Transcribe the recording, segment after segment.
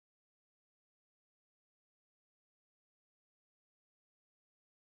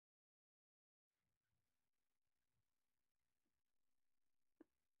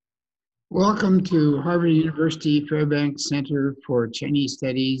Welcome to Harvard University Fairbanks Center for Chinese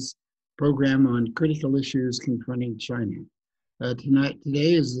Studies program on critical issues confronting China.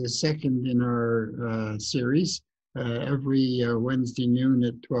 Today is the second in our series, every Wednesday noon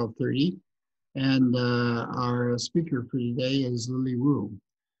at 12:30. And our speaker for today is Lily Wu.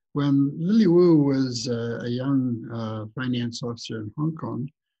 When Lily Wu was a young finance officer in Hong Kong,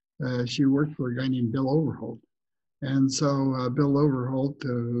 she worked for a guy named Bill Overholt. And so Bill Overholt,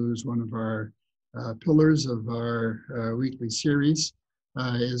 who's one of our pillars of our weekly series,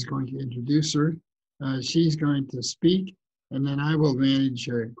 is going to introduce her. She's going to speak, and then I will manage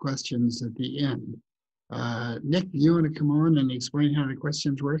questions at the end. Nick, do you want to come on and explain how the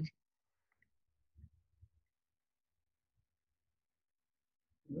questions work?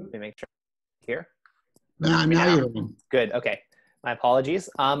 Let me make sure here. Now you're on. Good, okay. My apologies.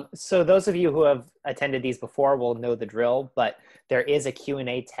 So those of you who have attended these before will know the drill, but there is a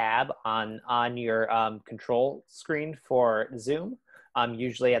Q&A tab on your control screen for Zoom,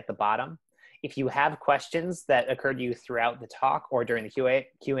 usually at the bottom. If you have questions that occur to you throughout the talk or during the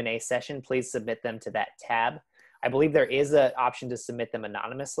Q&A session, please submit them to that tab. I believe there is an option to submit them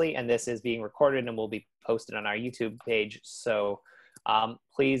anonymously, and this is being recorded and will be posted on our YouTube page. So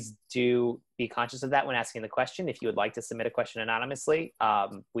please do be conscious of that when asking the question. If you would like to submit a question anonymously,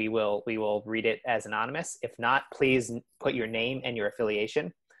 we will read it as anonymous. If not, please put your name and your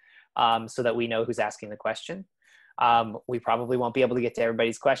affiliation so that we know who's asking the question. We probably won't be able to get to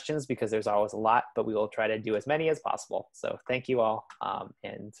everybody's questions because there's always a lot, but we will try to do as many as possible. So thank you all,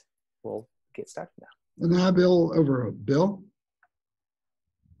 and we'll get started now. And now Bill Overholt. Bill?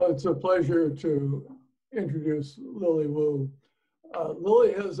 It's a pleasure to introduce Lily Wu.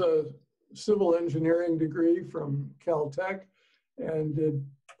 Lily has a civil engineering degree from Caltech and did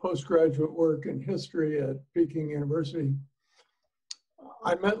postgraduate work in history at Peking University.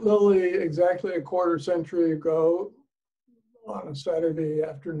 I met Lily exactly a quarter century ago on a Saturday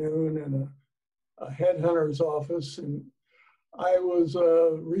afternoon in a headhunter's office. And I was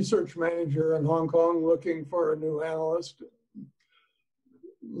a research manager in Hong Kong looking for a new analyst.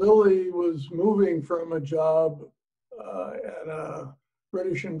 Lily was moving from a job at a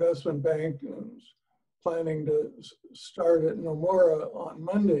British investment bank and was planning to start at Nomura on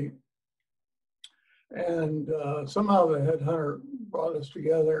Monday. And somehow the headhunter brought us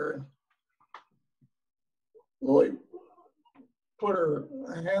together. Lily put her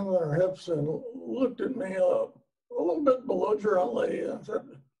hand on her hips and looked at me a little bit belligerently and said,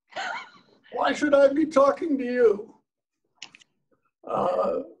 "Why should I be talking to you?"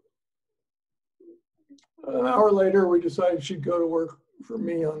 An hour later, we decided she'd go to work for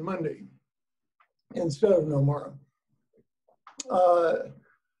me on Monday instead of Nomura.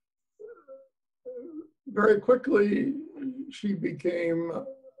 Very quickly, she became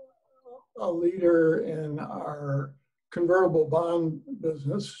a leader in our convertible bond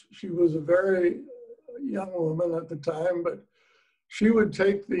business. She was a very young woman at the time, but she would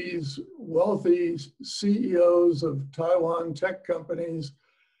take these wealthy CEOs of Taiwan tech companies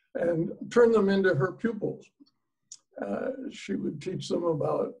and turn them into her pupils. She would teach them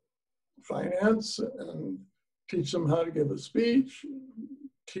about finance and teach them how to give a speech,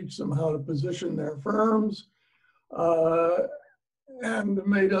 teach them how to position their firms, and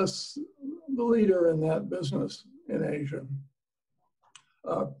made us the leader in that business in Asia.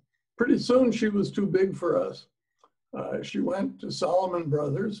 Pretty soon she was too big for us. She went to Salomon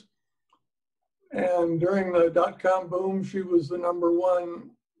Brothers, and during the dot-com boom, she was the #1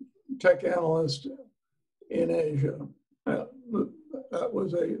 tech analyst in Asia. That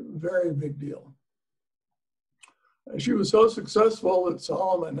was a very big deal. She was so successful that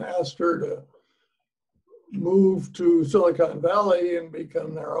Salomon asked her to move to Silicon Valley and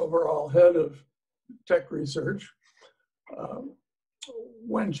become their overall head of tech research.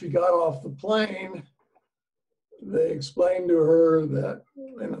 When she got off the plane, they explained to her that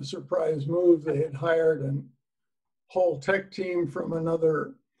in a surprise move, they had hired a whole tech team from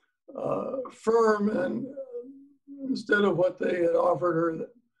another firm, and instead of what they had offered her,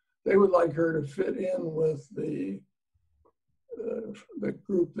 they would like her to fit in with the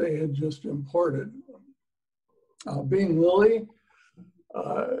group they had just imported. Being Lily,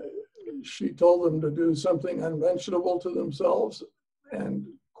 she told them to do something unmentionable to themselves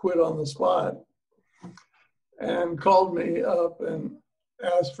and quit on the spot, and called me up and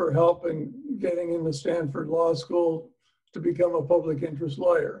asked for help in getting into Stanford Law School to become a public interest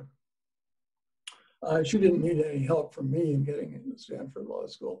lawyer. She didn't need any help from me in getting into Stanford Law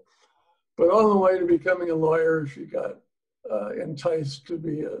School. But on the way to becoming a lawyer, she got enticed to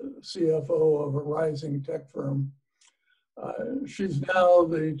be a CFO of a rising tech firm. She's now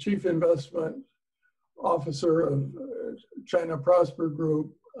the Chief Investment Officer of China Prosper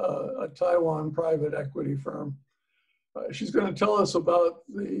Group, a Taiwan private equity firm. She's going to tell us about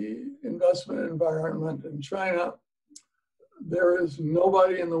the investment environment in China. There is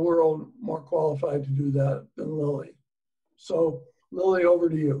nobody in the world more qualified to do that than Lily. So Lily, over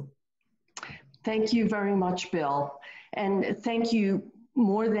to you. Thank you very much, Bill. And thank you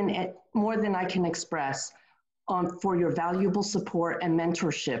more than I can express for your valuable support and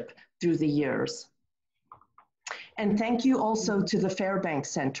mentorship through the years. And thank you also to the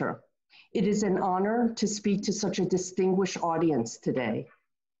Fairbanks Center. It is an honor to speak to such a distinguished audience today.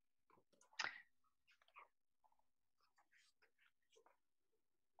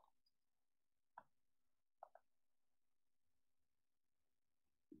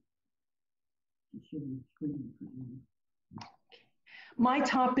 My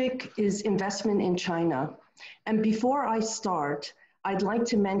topic is investment in China. And before I start, I'd like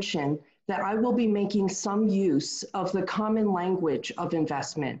to mention that I will be making some use of the common language of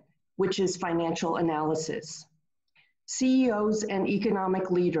investment, which is financial analysis. CEOs and economic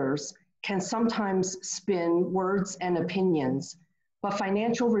leaders can sometimes spin words and opinions, but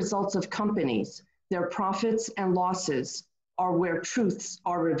financial results of companies, their profits and losses, are where truths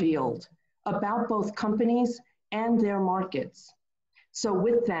are revealed about both companies and their markets. So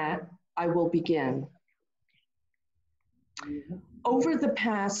with that, I will begin. Over the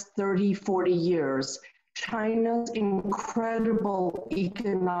past 30, 40 years, China's incredible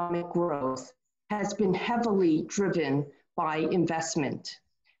economic growth has been heavily driven by investment.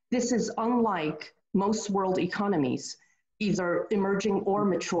 This is unlike most world economies, either emerging or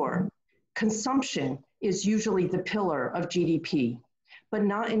mature. Consumption is usually the pillar of GDP, but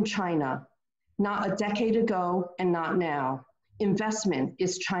not in China, not a decade ago and not now. Investment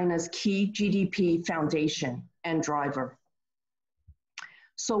is China's key GDP foundation and driver.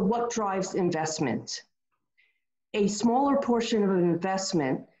 So what drives investment? A smaller portion of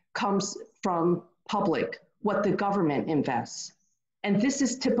investment comes from public, what the government invests. And this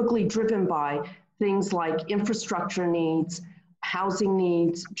is typically driven by things like infrastructure needs, housing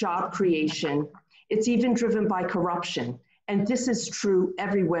needs, job creation. It's even driven by corruption. And this is true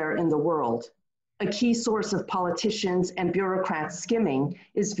everywhere in the world. A key source of politicians and bureaucrats skimming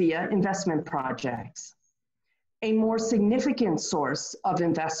is via investment projects. A more significant source of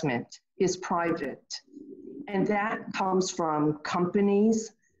investment is private, and that comes from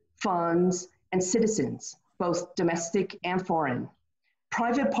companies, funds, and citizens, both domestic and foreign.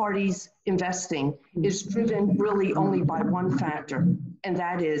 Private parties investing is driven really only by one factor, and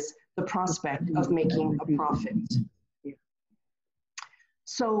that is the prospect of making a profit.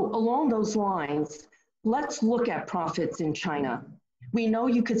 So along those lines, let's look at profits in China. We know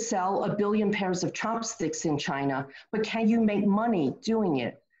you could sell 1 billion pairs of chopsticks in China, but can you make money doing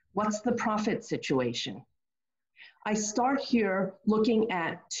it? What's the profit situation? I start here looking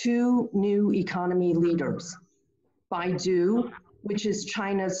at two new economy leaders, Baidu, which is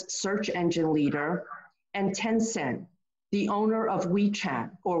China's search engine leader, and Tencent, the owner of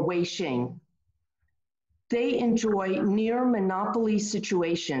WeChat or Weixin. They enjoy near monopoly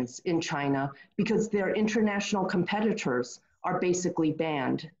situations in China because their international competitors are basically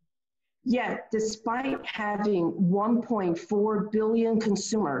banned. Yet, despite having 1.4 billion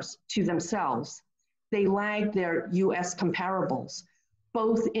consumers to themselves, they lag their US comparables,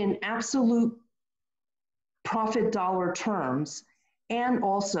 both in absolute profit dollar terms and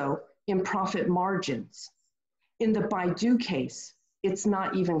also in profit margins. In the Baidu case, it's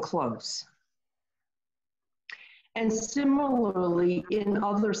not even close. And similarly in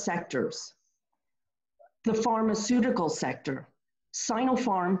other sectors, the pharmaceutical sector,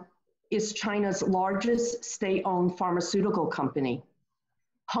 Sinopharm is China's largest state-owned pharmaceutical company.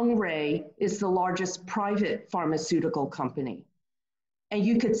 Hengrui is the largest private pharmaceutical company. And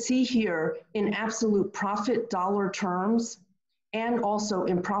you could see here in absolute profit dollar terms and also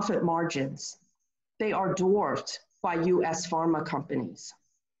in profit margins, they are dwarfed by US pharma companies.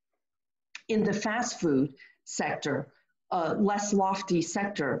 In the fast food sector, a less lofty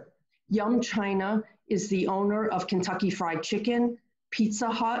sector, Yum China is the owner of Kentucky Fried Chicken, Pizza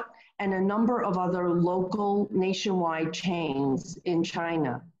Hut, and a number of other local nationwide chains in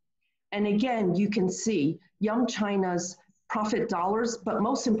China. And again, you can see Yum China's profit dollars, but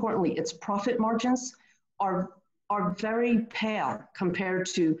most importantly, its profit margins are very pale compared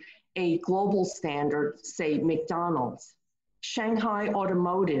to a global standard, say McDonald's. Shanghai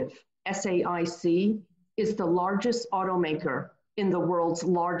Automotive, SAIC, is the largest automaker in the world's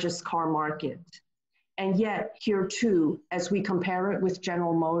largest car market. And yet here too, as we compare it with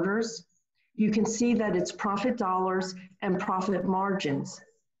General Motors, you can see that its profit dollars and profit margins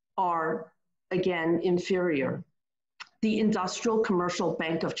are, again, inferior. The Industrial Commercial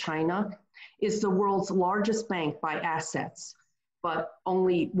Bank of China is the world's largest bank by assets, but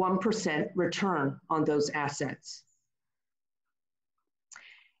only 1% return on those assets.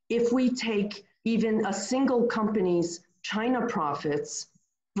 If we take even a single company's China profits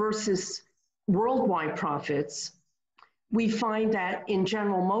versus worldwide profits, we find that in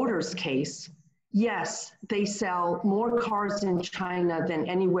General Motors' case, yes, they sell more cars in China than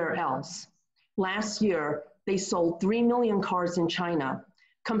anywhere else. Last year, they sold 3 million cars in China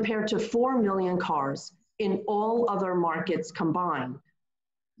compared to 4 million cars in all other markets combined.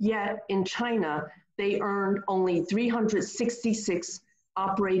 Yet in China, they earned only 366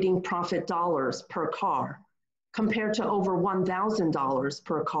 operating profit dollars per car, compared to over $1,000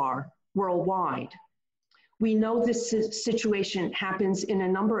 per car worldwide. We know this situation happens in a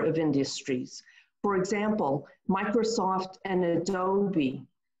number of industries. For example, Microsoft and Adobe,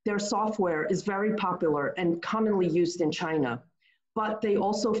 their software is very popular and commonly used in China, but they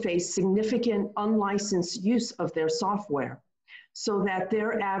also face significant unlicensed use of their software, so that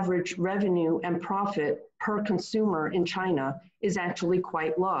their average revenue and profit per consumer in China is actually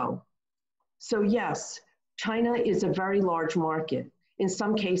quite low. So yes, China is a very large market. In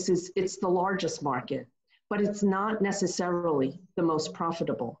some cases, it's the largest market, but it's not necessarily the most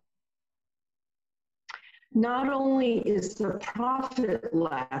profitable. Not only is the profit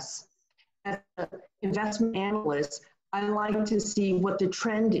less, as an investment analyst, I like to see what the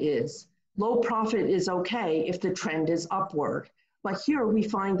trend is. Low profit is okay if the trend is upward, but here we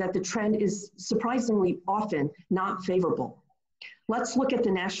find that the trend is surprisingly often not favorable. Let's look at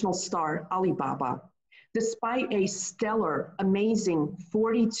the national star, Alibaba. Despite a stellar, amazing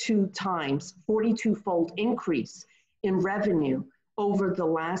 42-fold increase in revenue over the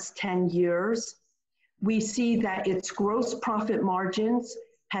last 10 years, we see that its gross profit margins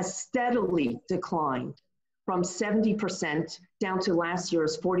has steadily declined from 70% down to last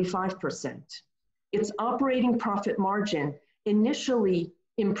year's 45%. Its operating profit margin initially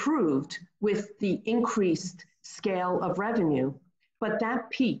improved with the increased scale of revenue, but that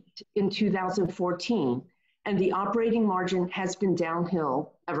peaked in 2014, and the operating margin has been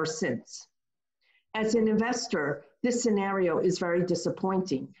downhill ever since. As an investor, this scenario is very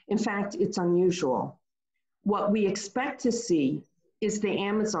disappointing. In fact, it's unusual. What we expect to see is the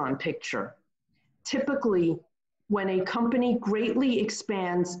Amazon picture. Typically, when a company greatly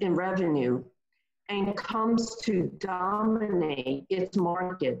expands in revenue and comes to dominate its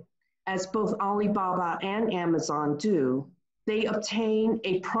market, as both Alibaba and Amazon do, they obtain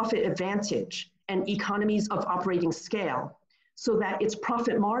a profit advantage and economies of operating scale so that its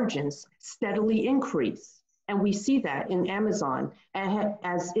profit margins steadily increase. And we see that in Amazon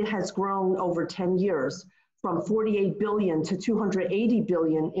as it has grown over 10 years from 48 billion to 280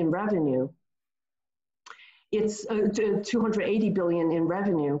 billion in revenue. It's 280 billion in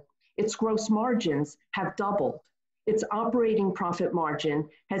revenue. Its gross margins have doubled. Its operating profit margin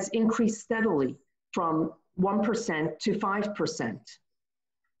has increased steadily from 1% to 5%.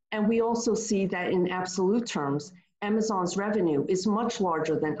 And we also see that in absolute terms, Amazon's revenue is much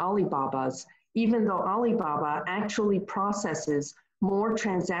larger than Alibaba's, even though Alibaba actually processes more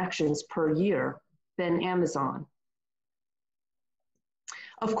transactions per year than Amazon.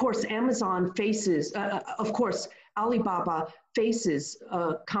 Of course, Alibaba faces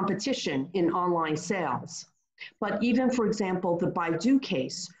competition in online sales. But even, for example, the Baidu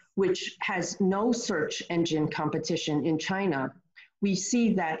case, which has no search engine competition in China, we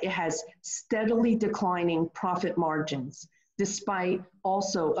see that it has steadily declining profit margins, despite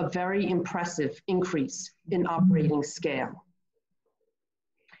also a very impressive increase in operating scale.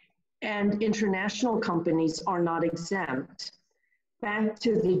 And international companies are not exempt. Back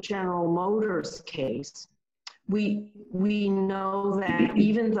to the General Motors case, we know that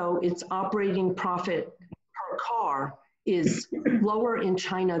even though its operating profit per car is lower in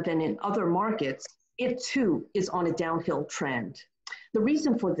China than in other markets, it too is on a downhill trend. The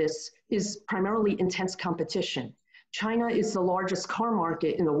reason for this is primarily intense competition. China is the largest car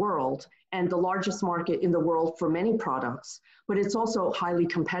market in the world and the largest market in the world for many products, but it's also highly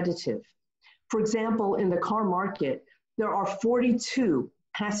competitive. For example, in the car market, there are 42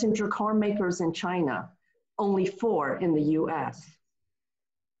 passenger car makers in China, only 4 in the US.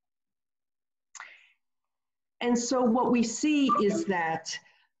 And so what we see is that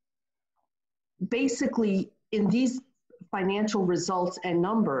basically in these financial results and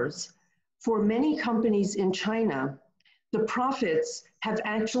numbers, for many companies in China, the profits have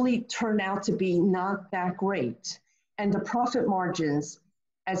actually turned out to be not that great. And the profit margins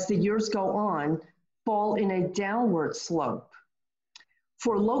as the years go on, fall in a downward slope.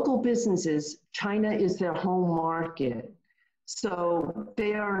 For local businesses, China is their home market, so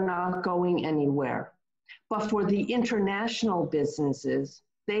they are not going anywhere. But for the international businesses,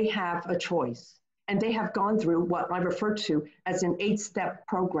 they have a choice. And they have gone through what I refer to as an 8-step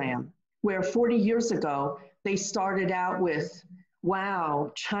program, where 40 years ago, they started out with,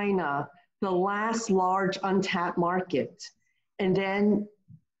 wow, China, the last large untapped market. And then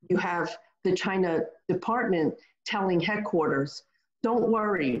you have the China department telling headquarters, don't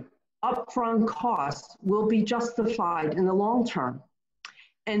worry, upfront costs will be justified in the long term.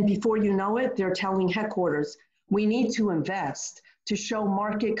 And before you know it, they're telling headquarters, we need to invest to show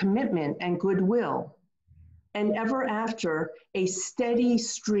market commitment and goodwill. And ever after, a steady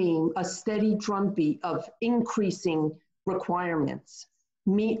stream, a steady drumbeat of increasing requirements,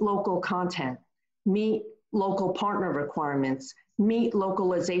 meet local content, meet local partner requirements, meet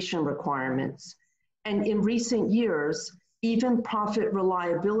localization requirements. And in recent years, even profit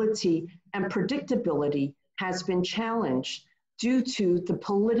reliability and predictability has been challenged due to the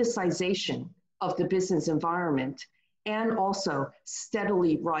politicization of the business environment and also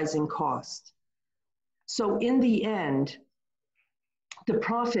steadily rising costs. So in the end, the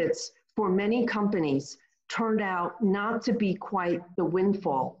profits for many companies turned out not to be quite the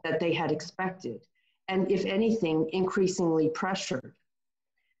windfall that they had expected, and if anything, increasingly pressured.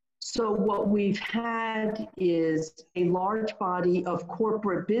 So what we've had is a large body of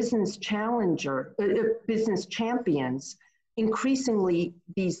corporate business business champions, increasingly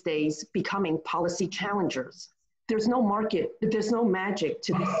these days becoming policy challengers. There's no market, there's no magic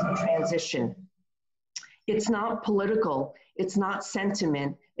to this transition. It's not political, it's not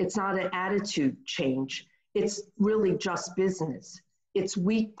sentiment, it's not an attitude change. It's really just business. It's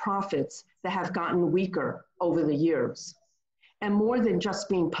weak profits that have gotten weaker over the years. And more than just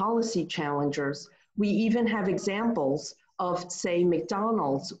being policy challengers, we even have examples of, say,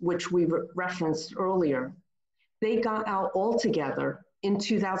 McDonald's, which we referenced earlier. They got out altogether in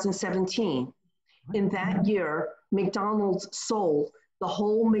 2017. In that year, McDonald's sold the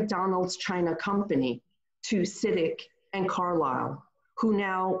whole McDonald's China company to CITIC and Carlyle, who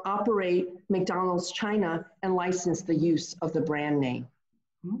now operate McDonald's China and license the use of the brand name.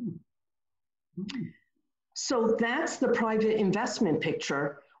 So that's the private investment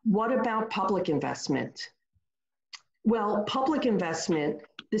picture. What about public investment? Well, public investment,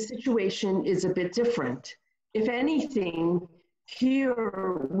 the situation is a bit different. If anything,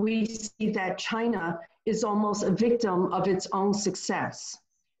 here we see that China is almost a victim of its own success.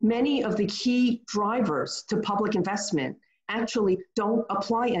 Many of the key drivers to public investment actually don't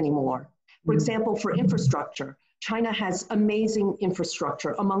apply anymore. For example, for infrastructure, China has amazing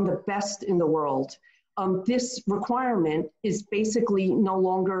infrastructure, among the best in the world. This requirement is basically no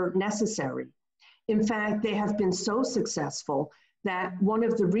longer necessary. In fact, they have been so successful that one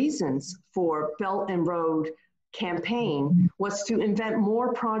of the reasons for Belt and Road campaign was to invent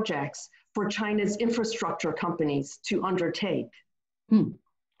more projects for China's infrastructure companies to undertake.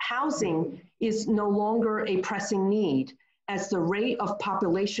 Housing is no longer a pressing need, as the rate of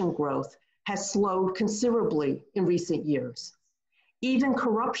population growth has slowed considerably in recent years. Even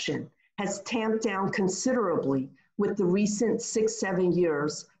corruption has tamped down considerably with the recent 6-7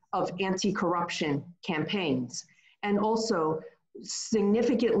 years of anti-corruption campaigns, and also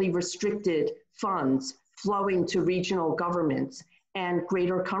significantly restricted funds flowing to regional governments and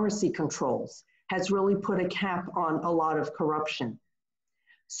greater currency controls has really put a cap on a lot of corruption.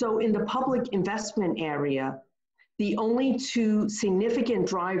 So in the public investment area, the only two significant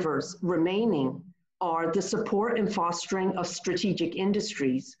drivers remaining are the support and fostering of strategic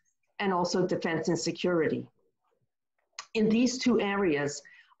industries and also defense and security. In these two areas,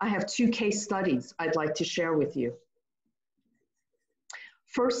 I have two case studies I'd like to share with you.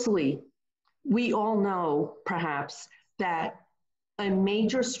 Firstly, we all know, perhaps, that a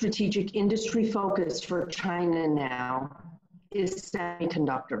major strategic industry focus for China now is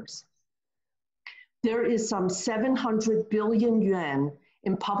semiconductors. There is some 700 billion yuan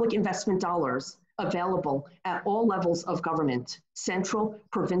in public investment dollars available at all levels of government, central,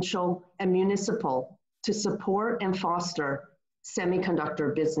 provincial, and municipal, to support and foster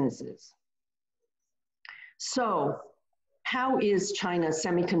semiconductor businesses. So, how is China's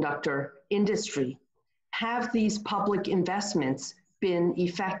semiconductor industry? Have these public investments been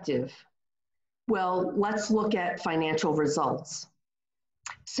effective? Well, let's look at financial results.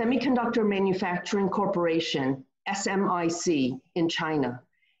 Semiconductor Manufacturing Corporation, SMIC, in China,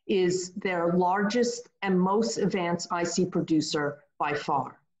 is their largest and most advanced IC producer by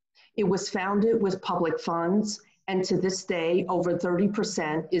far. It was founded with public funds and to this day, over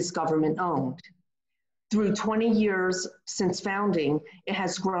 30% is government owned. Through 20 years since founding, it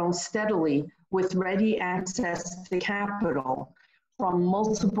has grown steadily with ready access to capital from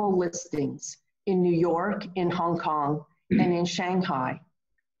multiple listings in New York, in Hong Kong, and in Shanghai.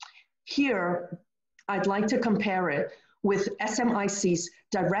 Here, I'd like to compare it with SMIC's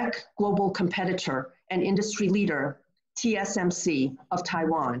direct global competitor and industry leader, TSMC of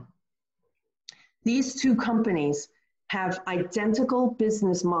Taiwan. These two companies have identical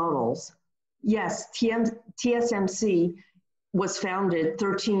business models. Yes, TSMC was founded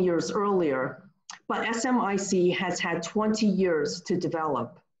 13 years earlier, but SMIC has had 20 years to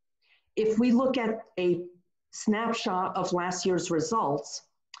develop. If we look at a snapshot of last year's results,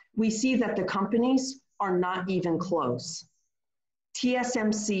 we see that the companies are not even close.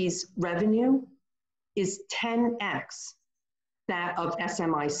 TSMC's revenue is 10x that of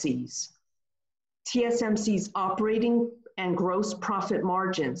SMIC's. TSMC's operating and gross profit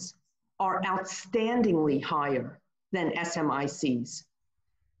margins are outstandingly higher than SMIC's.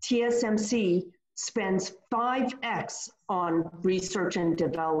 TSMC spends 5x on research and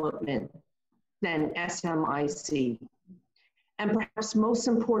development than SMIC. And perhaps most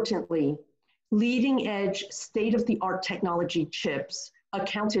importantly, leading edge state-of-the-art technology chips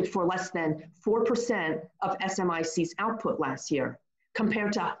accounted for less than 4% of SMIC's output last year,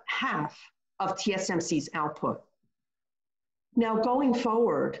 compared to half of TSMC's output. Now, going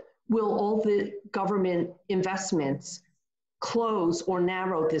forward, will all the government investments close or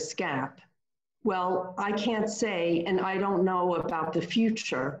narrow this gap? Well, I can't say, and I don't know about the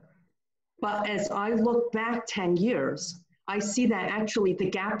future, but as I look back 10 years, I see that actually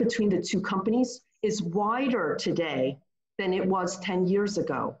the gap between the two companies is wider today than it was 10 years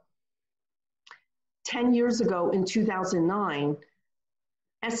ago. 10 years ago in 2009,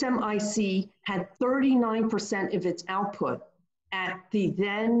 SMIC had 39% of its output at the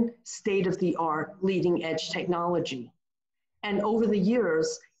then state-of-the-art leading edge technology. And over the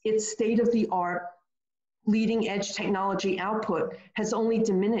years, its state-of-the-art leading edge technology output has only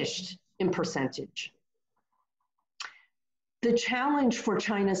diminished in percentage. The challenge for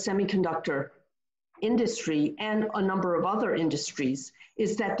China's semiconductor industry and a number of other industries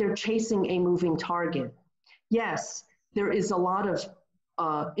is that they're chasing a moving target. Yes, there is a lot of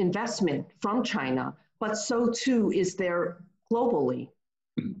investment from China, but so too is there globally.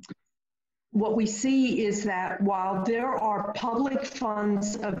 What we see is that while there are public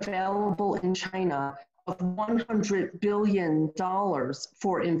funds available in China of $100 billion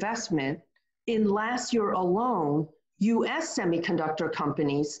for investment, in last year alone, US semiconductor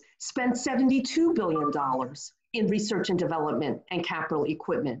companies spent $72 billion in research and development and capital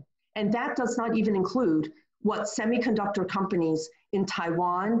equipment. And that does not even include what semiconductor companies in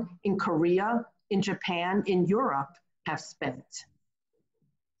Taiwan, in Korea, in Japan, in Europe have spent.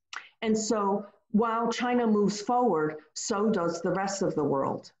 And so while China moves forward, so does the rest of the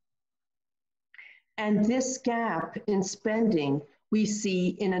world. And this gap in spending we see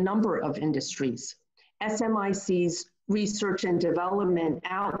in a number of industries. SMIC's research and development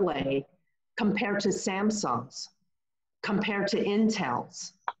outlay compared to Samsung's, compared to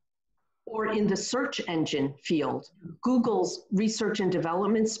Intel's, or in the search engine field, Google's research and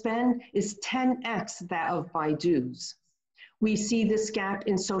development spend is 10x that of Baidu's. We see this gap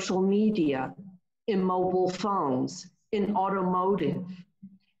in social media, in mobile phones, in automotive,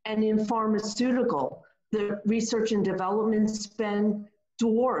 and in pharmaceutical. The research and development spend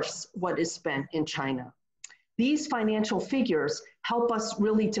dwarfs what is spent in China. These financial figures help us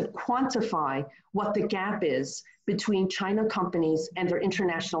really to quantify what the gap is between China companies and their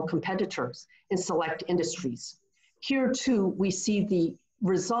international competitors in select industries. Here too, we see the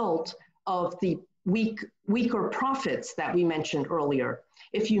result of the weaker profits that we mentioned earlier.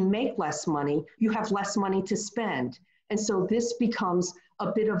 If you make less money, you have less money to spend. And so this becomes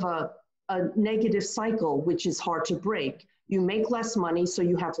a bit of a negative cycle, which is hard to break. You make less money, so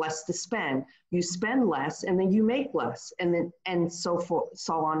you have less to spend. You spend less, and then you make less, and so forth,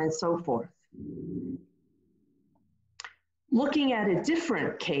 so on and so forth. Looking at a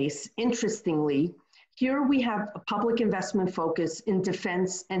different case, interestingly, here we have a public investment focus in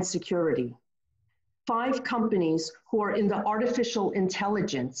defense and security. 5 companies who are in the artificial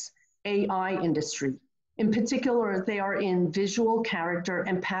intelligence, AI industry. In particular, they are in visual character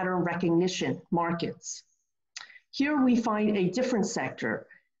and pattern recognition markets. Here we find a different sector.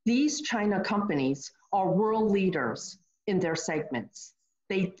 These China companies are world leaders in their segments.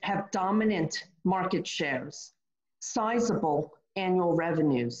 They have dominant market shares, sizable annual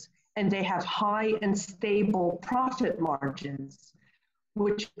revenues, and they have high and stable profit margins,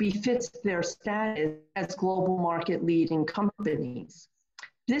 which befits their status as global market leading companies.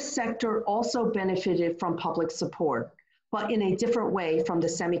 This sector also benefited from public support, but in a different way from the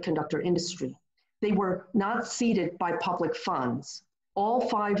semiconductor industry. They were not seeded by public funds. All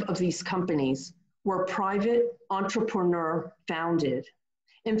 5 of these companies were private entrepreneur founded.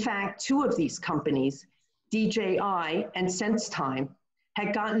 In fact, 2 of these companies, DJI and SenseTime,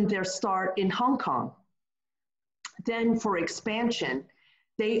 had gotten their start in Hong Kong. Then for expansion,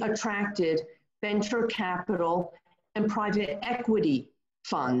 they attracted venture capital and private equity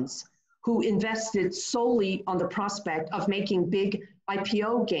funds who invested solely on the prospect of making big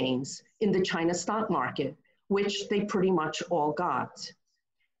IPO gains in the China stock market, which they pretty much all got.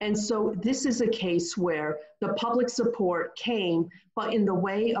 And so this is a case where the public support came, but in the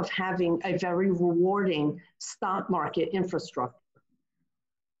way of having a very rewarding stock market infrastructure.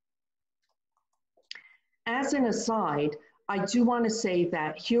 As an aside, I do want to say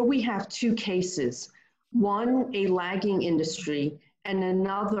that here we have 2 cases, one a lagging industry and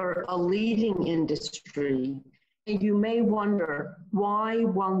another a leading industry. And you may wonder why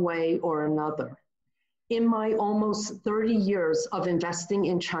one way or another. In my almost 30 years of investing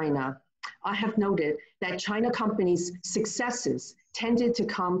in China, I have noted that China companies' successes tended to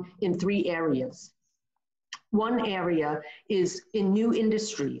come in 3 areas. One area is in new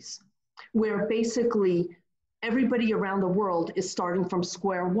industries, where basically everybody around the world is starting from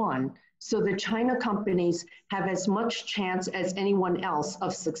square one. So the China companies have as much chance as anyone else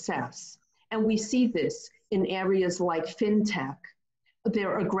of success. And we see this in areas like fintech,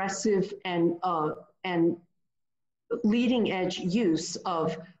 their aggressive and leading edge use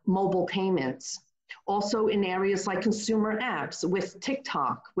of mobile payments. Also in areas like consumer apps with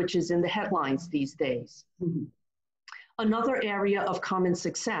TikTok, which is in the headlines these days. Mm-hmm. Another area of common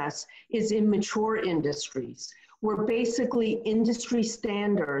success is in mature industries, where basically industry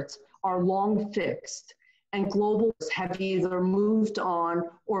standards are long fixed and globals have either moved on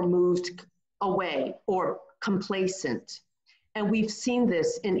or moved away or complacent. And we've seen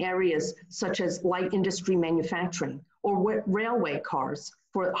this in areas such as light industry manufacturing or railway cars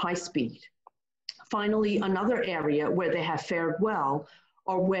for high speed. Finally, another area where they have fared well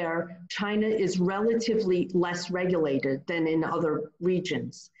or where China is relatively less regulated than in other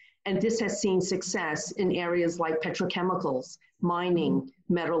regions. And this has seen success in areas like petrochemicals, mining,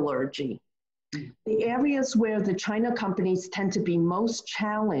 metallurgy. The areas where the China companies tend to be most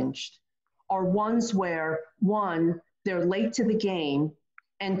challenged are ones where, 1, they're late to the game,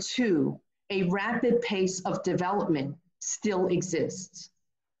 and 2, a rapid pace of development still exists.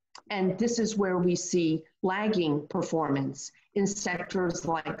 And this is where we see lagging performance in sectors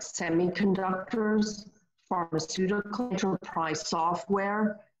like semiconductors, pharmaceutical, enterprise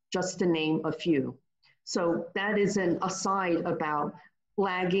software, just to name a few. So that is an aside about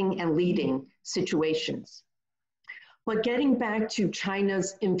lagging and leading situations. But getting back to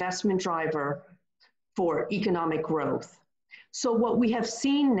China's investment driver for economic growth. So what we have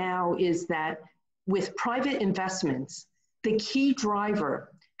seen now is that with private investments, the key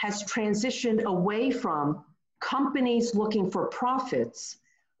driver has transitioned away from companies looking for profits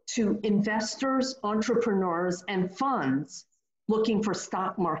to investors, entrepreneurs, and funds looking for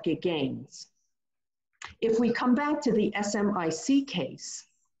stock market gains. If we come back to the SMIC case,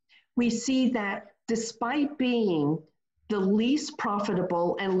 we see that despite being the least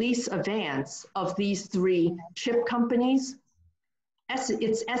profitable and least advanced of these 3 chip companies,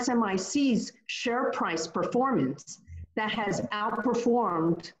 it's SMIC's share price performance that has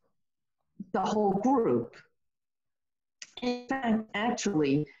outperformed the whole group. In fact,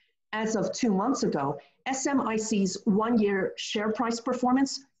 actually, as of 2 months ago, SMIC's 1-year share price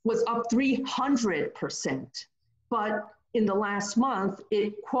performance was up 300%. But in the last month,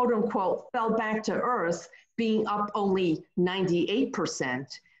 it quote unquote fell back to earth, being up only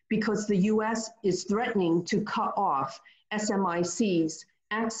 98% because the US is threatening to cut off SMIC's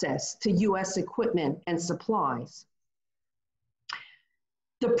access to US equipment and supplies.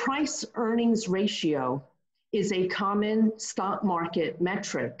 The price earnings ratio is a common stock market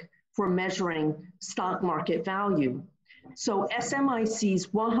metric for measuring stock market value. So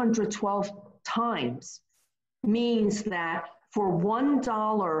SMIC's 112 times means that for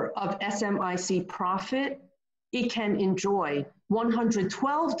 $1 of SMIC profit, it can enjoy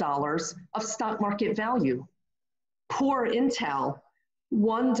 $112 of stock market value. Poor Intel,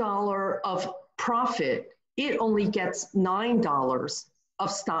 $1 of profit, it only gets $9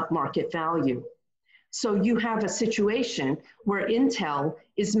 of stock market value. So you have a situation where Intel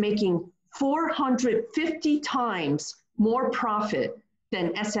is making 450 times more profit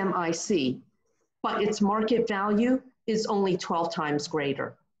than SMIC, but its market value is only 12 times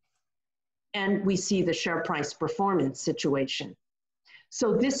greater. And we see the share price performance situation.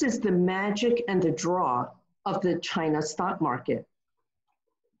 So this is the magic and the draw of the China stock market.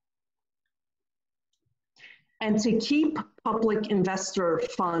 And to keep public investor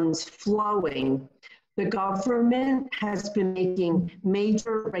funds flowing, the government has been making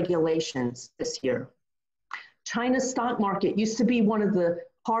major regulations this year. China's stock market used to be one of the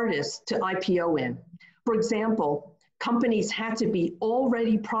hardest to IPO in. For example, companies had to be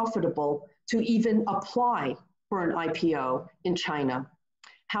already profitable to even apply for an IPO in China.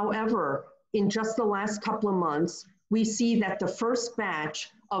 However, in just the last couple of months, we see that the first batch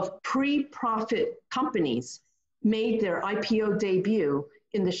of pre-profit companies made their IPO debut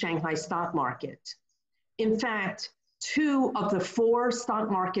in the Shanghai stock market. In fact, 2 of the 4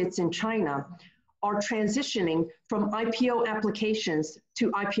 stock markets in China are transitioning from IPO applications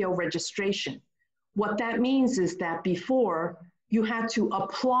to IPO registration. What that means is that before, you had to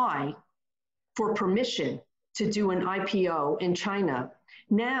apply for permission to do an IPO in China.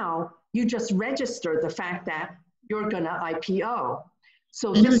 Now, you just register the fact that you're gonna IPO.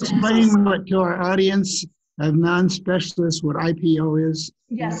 So can you explain what to our audience of non-specialists what IPO is?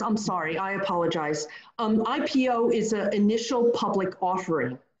 Yes, I'm sorry, I apologize. IPO is an initial public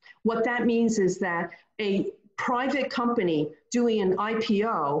offering. What that means is that a private company doing an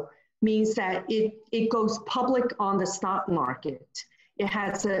IPO means that it goes public on the stock market. It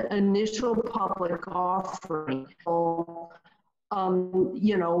has an initial public offering.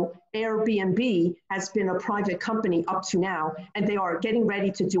 You know, Airbnb has been a private company up to now, and they are getting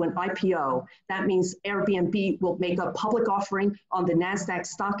ready to do an IPO. That means Airbnb will make a public offering on the NASDAQ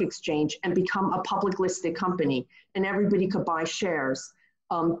stock exchange and become a public listed company, and everybody could buy shares.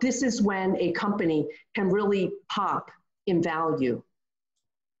 This is when a company can really pop in value.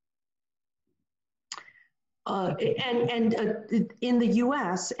 In the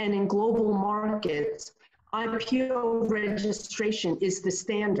US and in global markets, IPO registration is the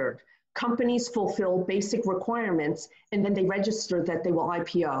standard. Companies fulfill basic requirements and then they register that they will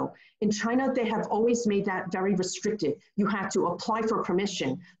IPO. In China, they have always made that very restricted. You have to apply for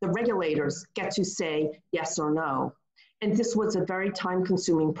permission. The regulators get to say yes or no. And this was a very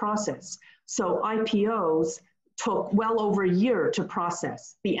time-consuming process. So IPOs took well over a year to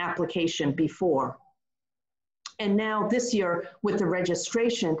process the application before. And now this year with the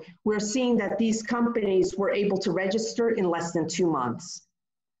registration, we're seeing that these companies were able to register in less than 2 months.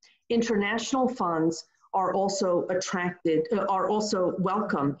 International funds are also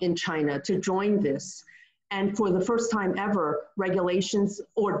welcome in China to join this. And for the first time ever, regulations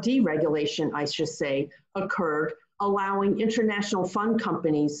or deregulation, I should say, occurred, allowing international fund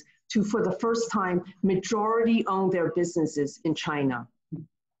companies to, for the first time, majority own their businesses in China.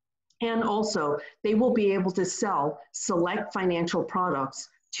 And also, they will be able to sell select financial products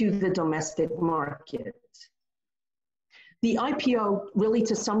to the domestic market. The IPO, really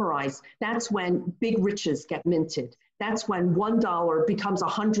to summarize, that's when big riches get minted. That's when $1 becomes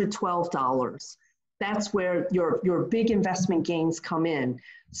 $112. That's where your big investment gains come in.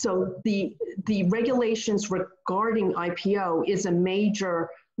 So the regulations regarding IPO is a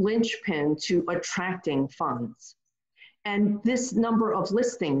major linchpin to attracting funds. And this number of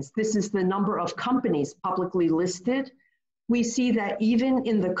listings, this is the number of companies publicly listed. We see that even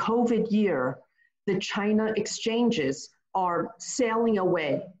in the COVID year, the China exchanges are sailing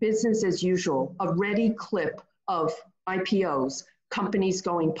away, business as usual, a ready clip of IPOs, companies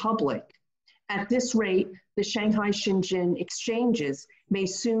going public. At this rate, the Shanghai Shenzhen exchanges may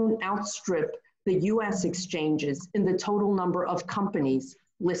soon outstrip the US exchanges in the total number of companies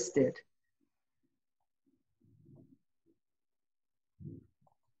listed.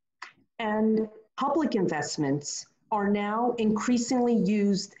 And public investments are now increasingly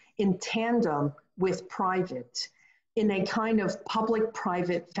used in tandem with private in a kind of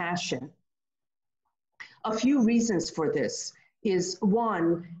public-private fashion. A few reasons for this is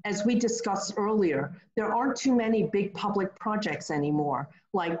one, as we discussed earlier, there aren't too many big public projects anymore,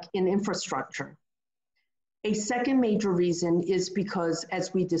 like in infrastructure. A second major reason is because,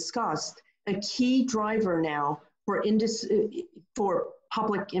 as we discussed, a key driver now for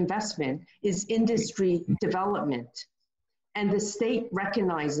public investment is industry development. And the state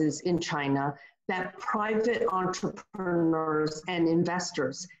recognizes in China that private entrepreneurs and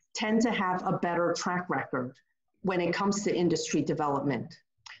investors tend to have a better track record when it comes to industry development.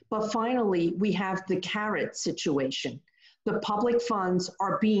 But finally, we have the carrot situation. The public funds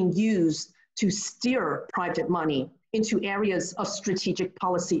are being used to steer private money into areas of strategic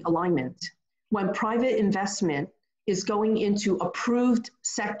policy alignment. When private investment is going into approved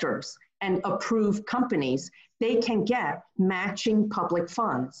sectors and approved companies, they can get matching public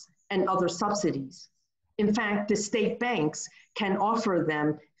funds and other subsidies. In fact, the state banks can offer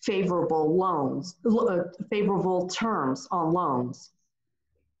them favorable loans, favorable terms on loans.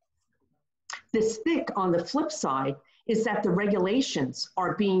 The stick on the flip side is that the regulations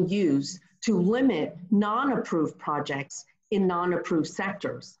are being used to limit non-approved projects in non-approved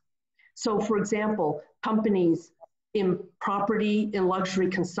sectors. So for example, companies in property, in luxury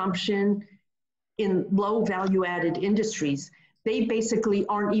consumption, in low value-added industries, they basically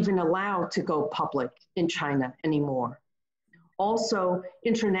aren't even allowed to go public in China anymore. Also,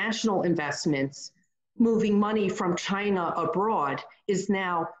 international investments, moving money from China abroad is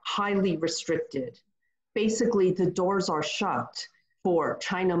now highly restricted. Basically, the doors are shut for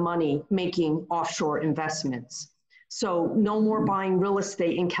China money making offshore investments. So no more buying real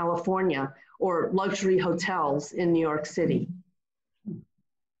estate in California or luxury hotels in New York City.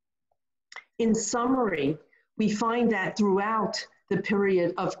 In summary, we find that throughout the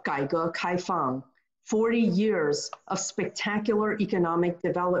period of 改革开放, 40 years of spectacular economic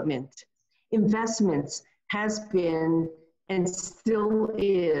development, investments has been and still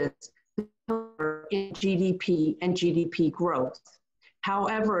is the pillar in GDP and GDP growth.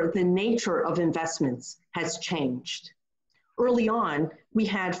 However, the nature of investments has changed. Early on, we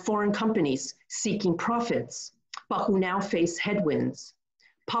had foreign companies seeking profits, but who now face headwinds.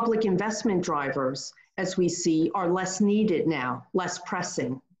 Public investment drivers, as we see, are less needed now, less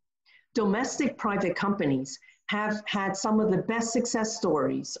pressing. Domestic private companies have had some of the best success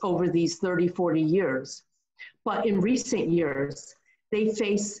stories over these 30, 40 years. But in recent years, they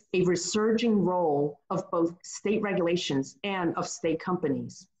face a resurging role of both state regulations and of state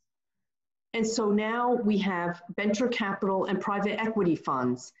companies. And so now we have venture capital and private equity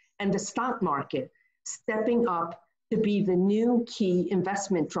funds and the stock market stepping up to be the new key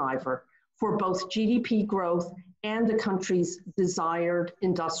investment driver for both GDP growth and the country's desired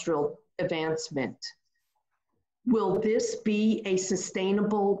industrial advancement. Will this be a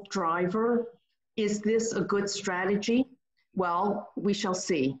sustainable driver? Is this a good strategy? Well, we shall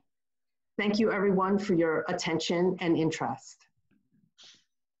see. Thank you everyone for your attention and interest.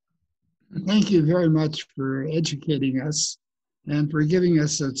 Thank you very much for educating us and for giving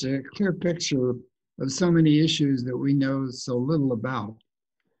us such a clear picture of so many issues that we know so little about.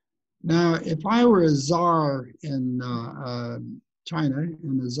 Now, if I were a czar in China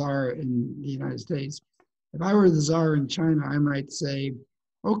and a czar in the United States, if I were the czar in China, I might say,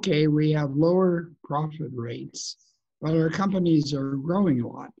 okay, we have lower profit rates, but our companies are growing a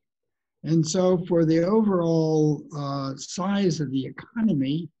lot. And so for the overall size of the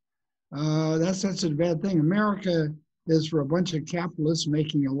economy, that's such a bad thing. America is for a bunch of capitalists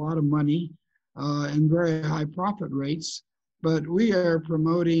making a lot of money and very high profit rates, but we are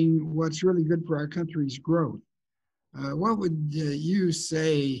promoting what's really good for our country's growth. What would you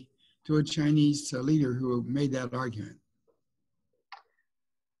say to a Chinese leader who made that argument?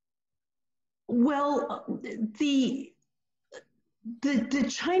 Well, the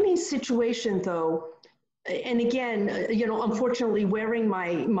Chinese situation, though, and again, you know, unfortunately, wearing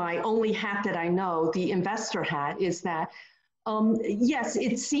my only hat that I know, the investor hat, is that yes,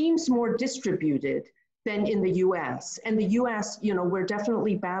 it seems more distributed than in the U.S. And the U.S., you know, we're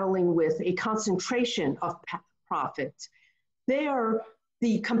definitely battling with a concentration of profit. There,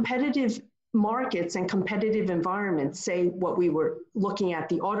 the competitive markets and competitive environments, say what we were looking at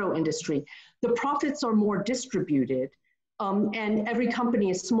the auto industry, the profits are more distributed and every company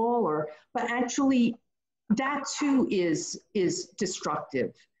is smaller, but actually that too is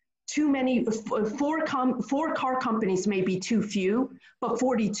destructive. Too many, four car companies may be too few, but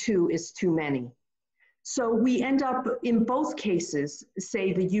 42 is too many. So we end up in both cases,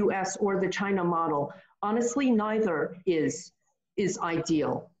 say the US or the China model, honestly, neither is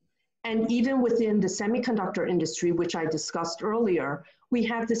ideal. And even within the semiconductor industry, which I discussed earlier, we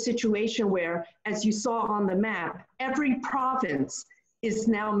have the situation where, as you saw on the map, every province is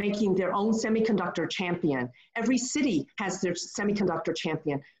now making their own semiconductor champion. Every city has their semiconductor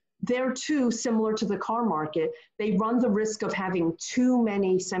champion. There too, similar to the car market, they run the risk of having too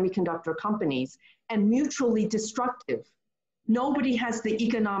many semiconductor companies and mutually destructive. Nobody has the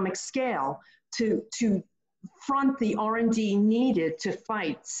economic scale to front the R&D needed to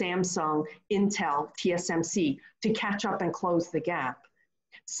fight Samsung, Intel, TSMC to catch up and close the gap.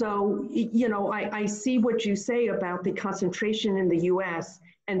 So, you know, I see what you say about the concentration in the US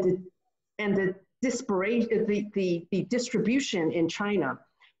and the distribution in China,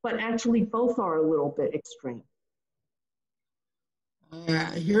 but actually both are a little bit extreme.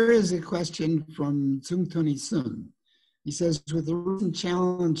 Here is a question from Tsung Tony Sun. He says, with the recent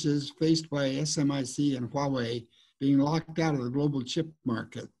challenges faced by SMIC and Huawei being locked out of the global chip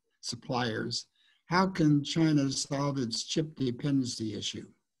market suppliers, how can China solve its chip dependency issue?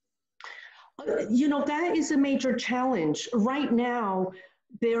 You know, that is a major challenge. Right now,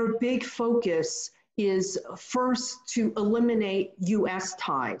 their big focus is first to eliminate US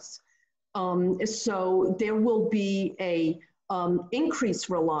ties. So there will be a increased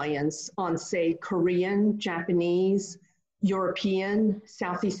reliance on, say, Korean, Japanese, European,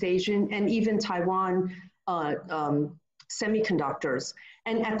 Southeast Asian, and even Taiwan semiconductors.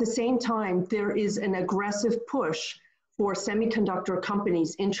 And at the same time, there is an aggressive push for semiconductor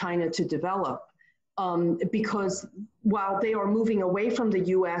companies in China to develop, because while they are moving away from the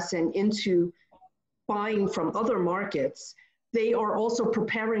US and into buying from other markets, they are also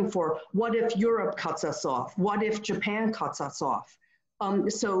preparing for what if Europe cuts us off? What if Japan cuts us off?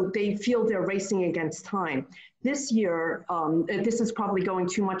 So they feel they're racing against time. This year, this is probably going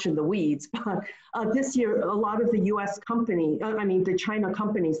too much in the weeds, but this year, a lot of the US company, the China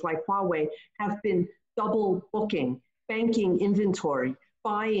companies like Huawei have been double booking, banking inventory,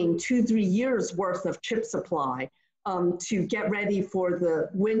 buying 2-3 years worth of chip supply to get ready for the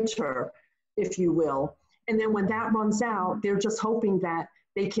winter, if you will. And then when that runs out, they're just hoping that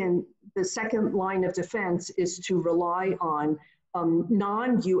they can, the second line of defense is to rely on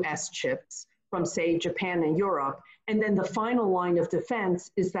non-US chips from, say, Japan and Europe. And then the final line of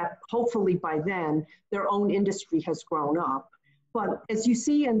defense is that hopefully by then their own industry has grown up. But as you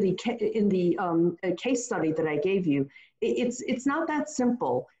see in the case study that I gave you, it's not that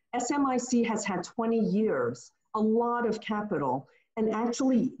simple. SMIC has had 20 years, a lot of capital, and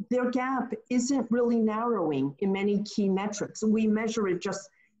actually their gap isn't really narrowing in many key metrics. We measure it just,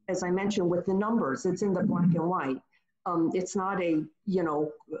 as I mentioned, with the numbers. It's in the black and white. It's not a,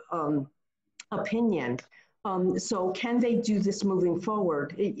 opinion. So can they do this moving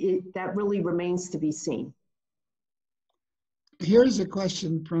forward? That really remains to be seen. Here's a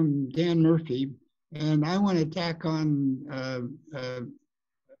question from Dan Murphy, and I want to tack on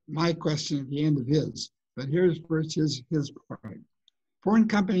my question at the end of his, but here's first his part. Foreign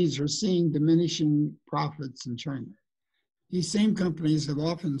companies are seeing diminishing profits in China. These same companies have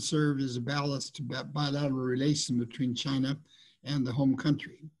often served as a ballast to bilateral relations between China and the home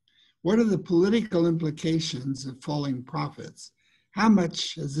country. What are the political implications of falling profits? How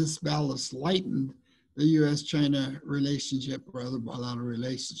much has this ballast lightened the US-China relationship or other bilateral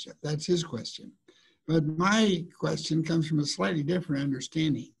relationship? That's his question. But my question comes from a slightly different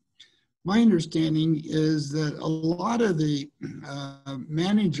understanding. My understanding is that a lot of the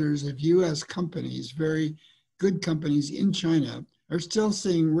managers of US companies, very good companies in China, are still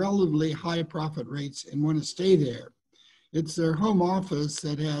seeing relatively high profit rates and want to stay there. It's their home office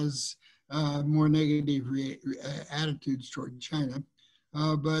that has more negative attitudes toward China,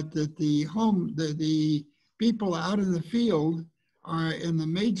 but that the people out in the field are in the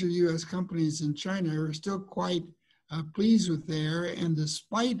major US companies in China are still quite pleased with there, and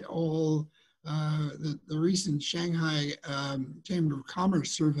despite all the recent Shanghai Chamber of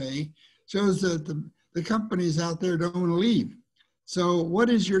Commerce survey shows that the companies out there don't want to leave. So what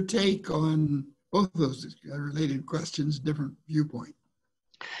is your take on both of those related questions, different viewpoint?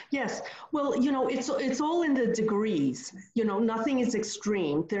 Yes, well, it's all in the degrees. Nothing is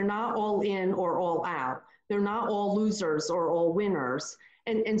extreme. They're not all in or all out. They're not all losers or all winners.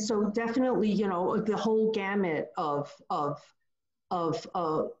 And so definitely, the whole gamut of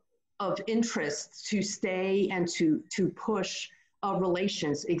interests to stay and to push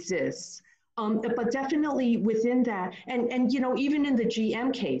relations exists. But definitely within that, and even in the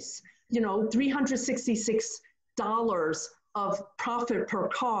GM case, $366 of profit per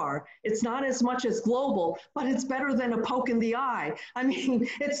car. It's not as much as global, but it's better than a poke in the eye. I mean,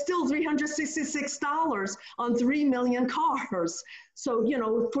 it's still $366 on 3 million cars.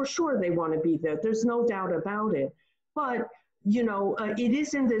 So, for sure they want to be there. There's no doubt about it. But, it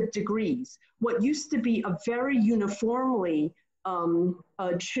is in the degrees. What used to be a very uniformly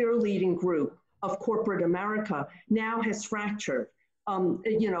cheerleading group of corporate America now has fractured.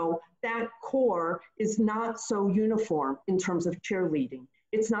 That core is not so uniform in terms of cheerleading.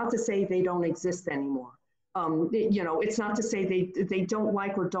 It's not to say they don't exist anymore. It's not to say they don't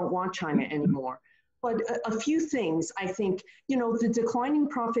like or don't want China anymore. But a few things, I think, the declining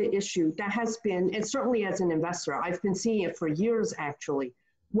profit issue that has been, and certainly as an investor, I've been seeing it for years actually.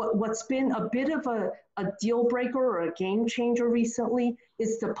 What's been a bit of a deal breaker or a game changer recently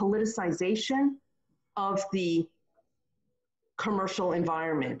is the politicization of the commercial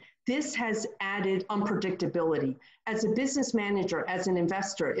environment. This has added unpredictability. As a business manager, as an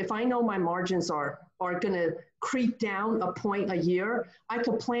investor, if I know my margins are going to creep down a point a year, I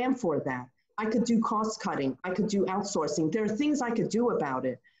could plan for that. I could do cost cutting. I could do outsourcing. There are things I could do about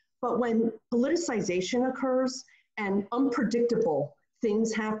it. But when politicization occurs and unpredictable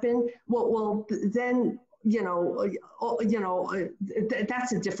things happen, well, then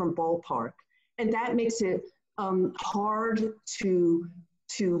that's a different ballpark, and that makes it hard to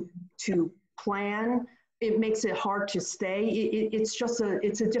plan. It makes it hard to stay.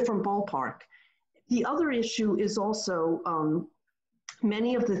 It's a different ballpark. The other issue is also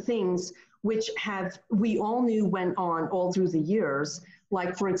many of the things which we all knew went on all through the years,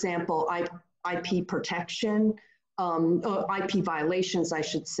 like, for example, IP protection, IP violations, I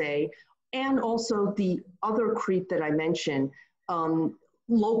should say, and also the other creep that I mentioned.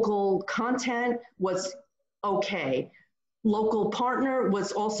 Local content was okay. Local partner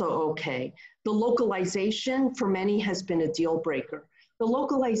was also okay. The localization for many has been a deal breaker. The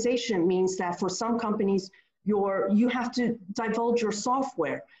localization means that for some companies, you have to divulge your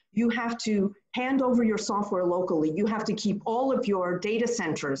software. You have to hand over your software locally. You have to keep all of your data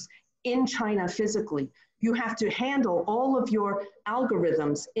centers in China physically. You have to handle all of your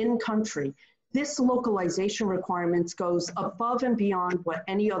algorithms in country. This localization requirements goes above and beyond what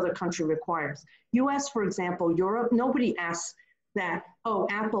any other country requires. US, for example, Europe, nobody asks that, oh,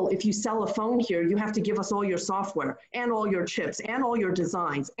 Apple, if you sell a phone here, you have to give us all your software and all your chips and all your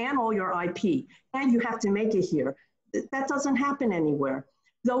designs and all your IP, and you have to make it here. That doesn't happen anywhere.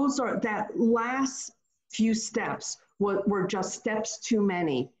 That last few steps were just steps too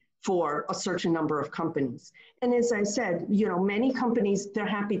many for a certain number of companies. And as I said, many companies, they're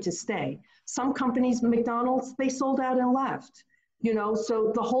happy to stay. Some companies, McDonald's, they sold out and left,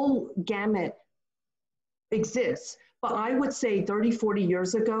 so the whole gamut exists. But I would say 30, 40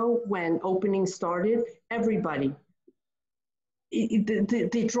 years ago, when opening started, everybody,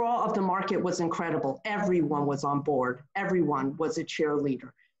 the draw of the market was incredible. Everyone was on board. Everyone was a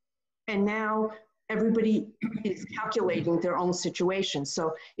cheerleader. And now everybody is calculating their own situation.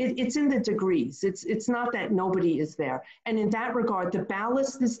 So it's in the degrees. It's not that nobody is there. And in that regard, the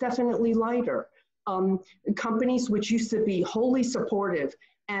ballast is definitely lighter. Companies which used to be wholly supportive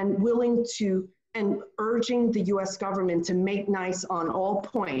and willing to, and urging the US government to make nice on all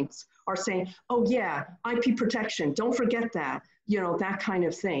points are saying, oh yeah, IP protection, don't forget that, that kind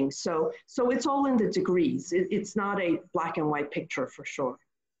of thing. So it's all in the degrees. It's not a black and white picture for sure.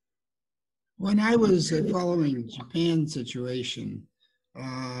 When I was following Japan's situation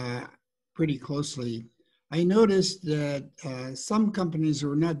pretty closely, I noticed that some companies who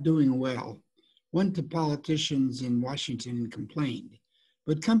were not doing well went to politicians in Washington and complained,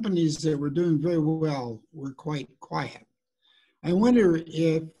 but companies that were doing very well were quite quiet. I wonder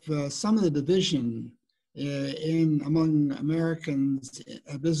if some of the division among Americans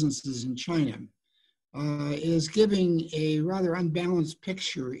businesses in China is giving a rather unbalanced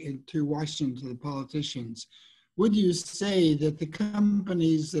picture to Washington, to the politicians. Would you say that the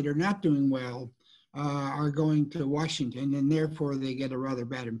companies that are not doing well are going to Washington and therefore they get a rather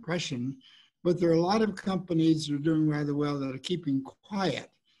bad impression, but there are a lot of companies that are doing rather well that are keeping quiet,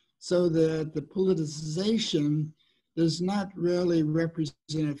 so that the politicization does not really represent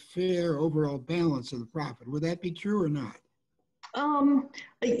a fair overall balance of the profit? Would that be true or not?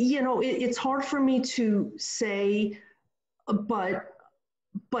 It's hard for me to say, but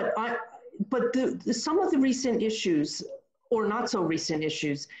some of the recent issues, or not so recent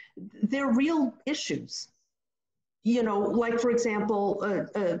issues, they're real issues. Like, for example,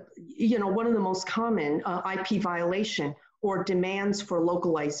 one of the most common IP violation or demands for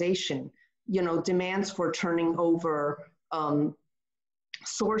localization, demands for turning over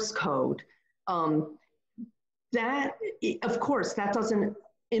source code. That, of course, that doesn't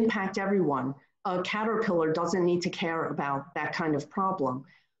impact everyone. Caterpillar doesn't need to care about that kind of problem.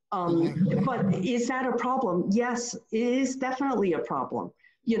 But is that a problem? Yes, it is definitely a problem.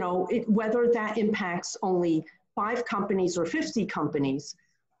 Whether that impacts only 5 companies or 50 companies,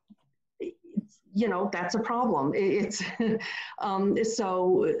 that's a problem. It's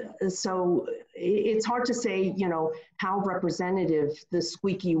so it's hard to say, how representative the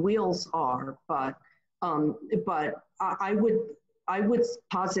squeaky wheels are, but I would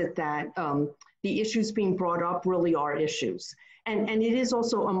posit that the issues being brought up really are issues. And it is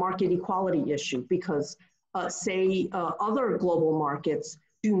also a market equality issue because, say, other global markets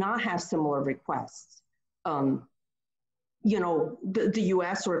do not have similar requests. The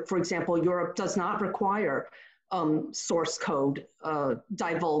US, or for example, Europe, does not require source code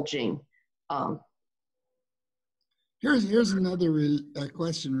divulging. Here's another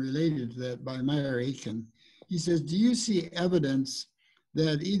question related to that by Meyer Aiken. He says, do you see evidence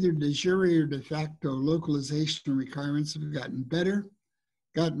that either de jure or de facto localization requirements have gotten better,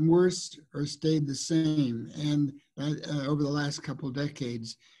 gotten worse, or stayed the same and over the last couple of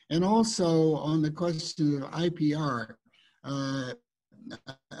decades? And also on the question of IPR,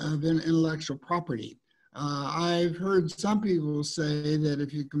 of intellectual property. I've heard some people say that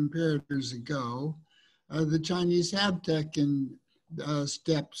if you compare years ago, the Chinese have taken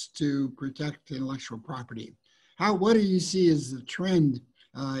steps to protect intellectual property. What do you see as the trend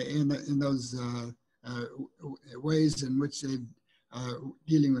in those ways in which they're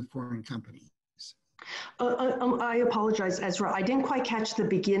dealing with foreign companies? I apologize, Ezra. I didn't quite catch the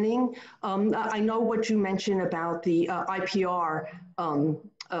beginning. I know what you mentioned about the IPR.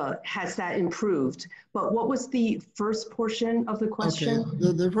 Has that improved? But what was the first portion of the question?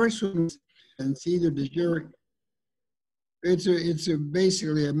 Okay, the first one is, it's either de jure. It's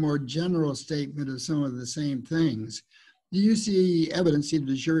basically a more general statement of some of the same things. Do you see evidence, either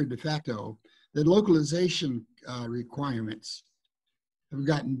de jure or de facto, that localization requirements have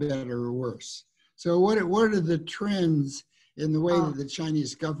gotten better or worse? So what are the trends in the way that the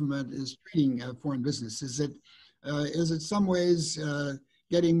Chinese government is treating foreign business? Is it some ways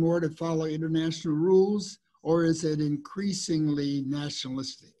getting more to follow international rules, or is it increasingly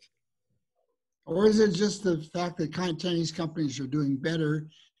nationalistic? Or is it just the fact that Chinese companies are doing better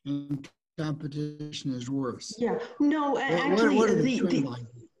and competition is worse? Yeah, no, actually, what are the trend lines?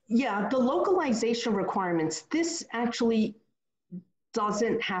 Yeah, the localization requirements, this actually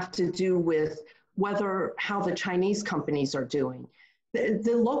doesn't have to do with how the Chinese companies are doing.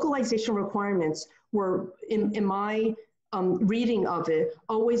 The localization requirements were, in my reading of it,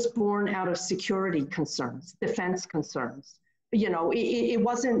 always born out of security concerns, defense concerns. You know, it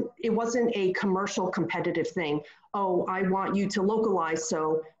wasn't a commercial competitive thing. Oh, I want you to localize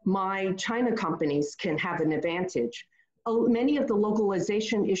so my China companies can have an advantage. Many of the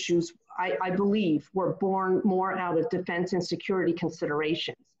localization issues, I believe, were born more out of defense and security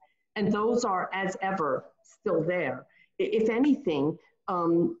considerations. And those are, as ever, still there. If anything,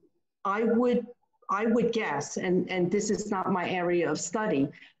 I would guess, and this is not my area of study,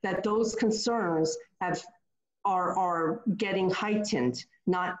 that those concerns are getting heightened,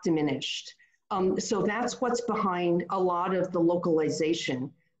 not diminished. So that's what's behind a lot of the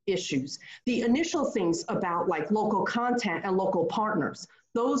localization issues. The initial things about like local content and local partners,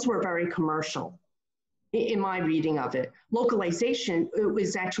 those were very commercial in my reading of it. Localization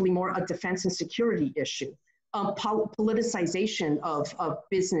is actually more a defense and security issue. Politicization of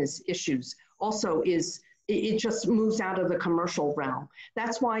business issues also it just moves out of the commercial realm.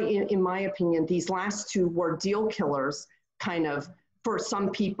 That's why, in my opinion, these last two were deal killers, kind of, for some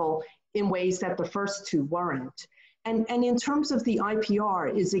people in ways that the first two weren't. And in terms of the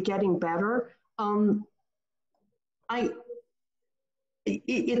IPR, is it getting better?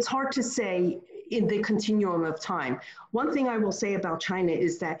 It's hard to say in the continuum of time. One thing I will say about China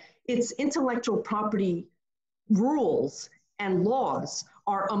is that its intellectual property rules and laws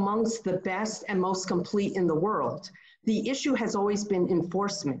are amongst the best and most complete in the world. The issue has always been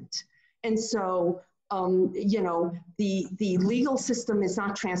enforcement. And so, you know, the legal system is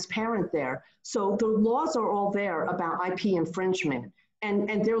not transparent there. So the laws are all there about IP infringement,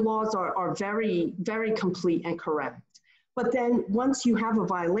 and their laws are very, very complete and correct. But then once you have a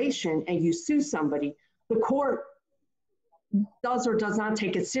violation and you sue somebody, the court does or does not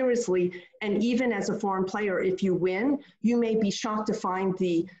take it seriously. And even as a foreign player, if you win, you may be shocked to find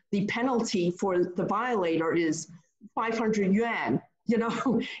the penalty for the violator is 500 yuan. You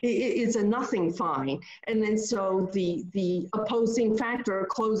know, it's a nothing fine. And then so the opposing factor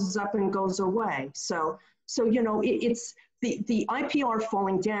closes up and goes away. So you know, it's the IPR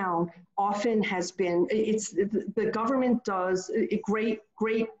falling down often has been, the government does great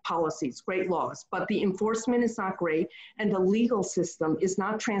policies, great laws, but the enforcement is not great, and the legal system is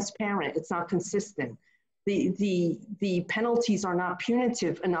not transparent, it's not consistent. The penalties are not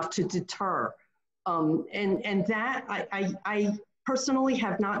punitive enough to deter. And that, I personally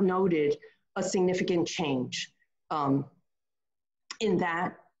have not noted a significant change in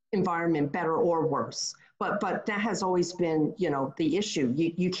that environment, better or worse. But that has always been, you know, the issue.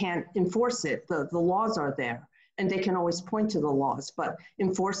 You can't enforce it. The laws are there, and they can always point to the laws. But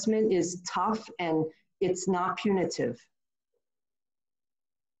enforcement is tough, and it's not punitive.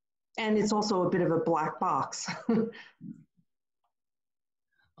 And it's also a bit of a black box.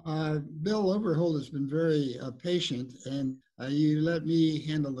 Bill Overholt has been very patient, and you let me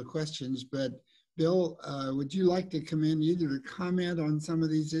handle the questions. But Bill, would you like to come in either to comment on some of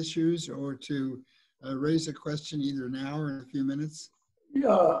these issues or to raise a question either now or in a few minutes.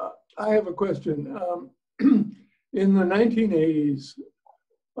 Yeah, I have a question. In the 1980s,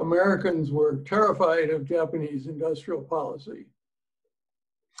 Americans were terrified of Japanese industrial policy.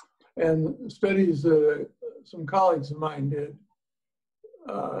 And studies that some colleagues of mine did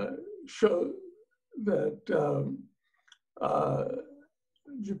show that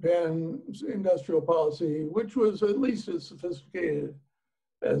Japan's industrial policy, which was at least as sophisticated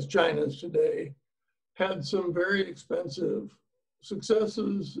as China's today, had some very expensive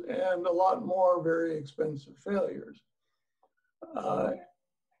successes and a lot more very expensive failures.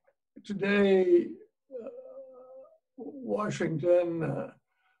 Today, Washington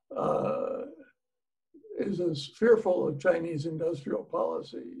is as fearful of Chinese industrial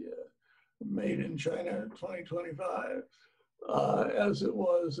policy made in China 2025 as it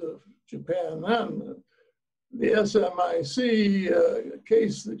was of Japan then. The SMIC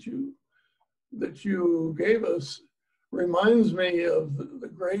case that you gave us reminds me of the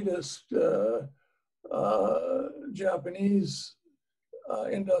greatest Japanese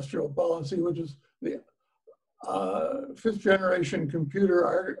industrial policy, which is the fifth generation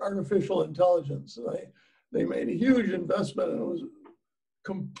computer artificial intelligence. They made a huge investment and it was a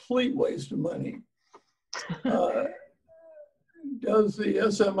complete waste of money. Does the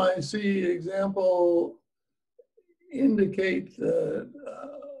SMIC example indicate that,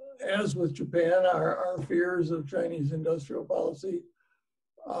 as with Japan, our fears of Chinese industrial policy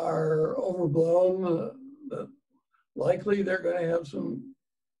are overblown? That likely they're going to have some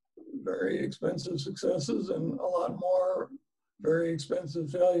very expensive successes and a lot more very expensive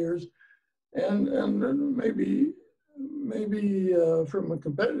failures. And maybe from a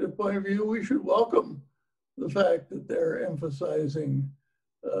competitive point of view, we should welcome the fact that they're emphasizing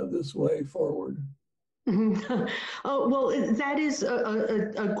this way forward. Oh, well, that is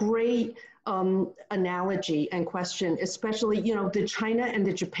a great analogy and question, especially, you know, the China and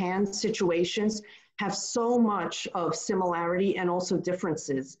the Japan situations have so much of similarity and also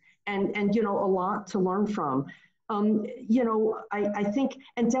differences, and you know, a lot to learn from. You know, I think,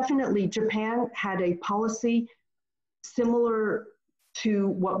 and definitely Japan had a policy similar to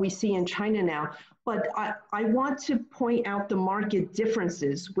what we see in China now, but I want to point out the market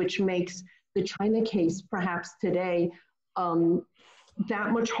differences, which makes the China case perhaps today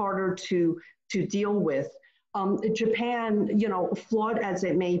that much harder to deal with. Japan, you know, flawed as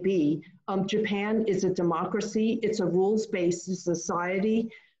it may be, Japan is a democracy. It's a rules-based society.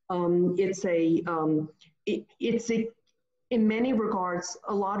 It's in many regards,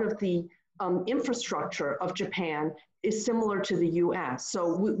 a lot of the infrastructure of Japan is similar to the U.S.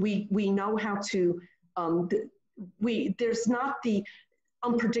 So we know how to, there's not the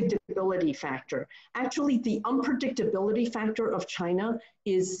unpredictability factor. Actually, the unpredictability factor of China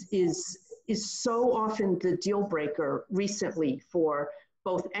is so often the deal breaker recently for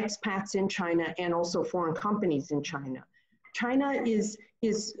both expats in China and also foreign companies in China. China is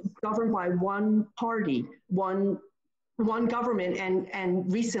governed by one party, one government,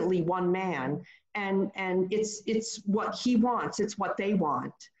 and recently one man, and it's what he wants, it's what they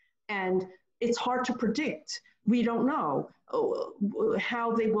want, and it's hard to predict. We don't know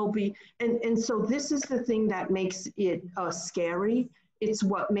how they will be, and so this is the thing that makes it scary. It's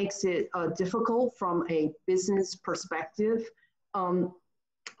what makes it difficult from a business perspective,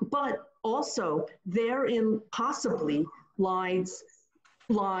 but also therein possibly lies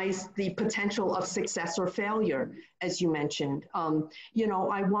the potential of success or failure, as you mentioned. You know,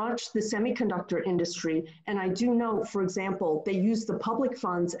 I watched the semiconductor industry, and I do know, for example, they use the public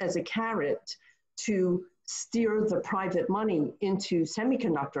funds as a carrot to steer the private money into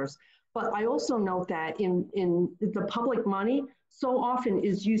semiconductors. But I also note that in the public money so often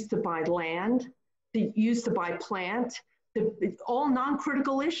is used to buy land, used to buy plant, all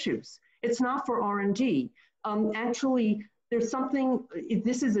non-critical issues. It's not for R&D. Actually, there's something,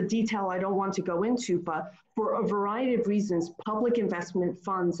 this is a detail I don't want to go into, but for a variety of reasons, public investment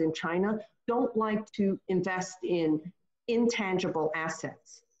funds in China don't like to invest in intangible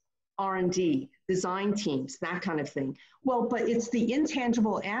assets, R&D, design teams, that kind of thing. Well, but it's the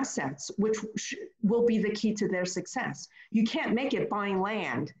intangible assets which will be the key to their success. You can't make it buying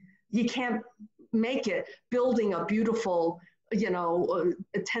land. You can't make it building a beautiful, you know,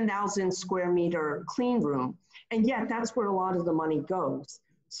 a 10,000 square meter clean room. And yet that's where a lot of the money goes.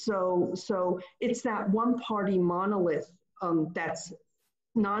 So it's that one party monolith that's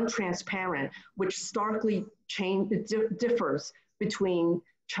non-transparent, which starkly differs between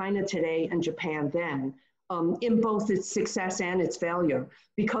China today and Japan then. in both its success and its failure.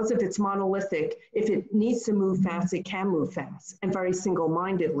 Because if it's monolithic, if it needs to move fast, it can move fast and very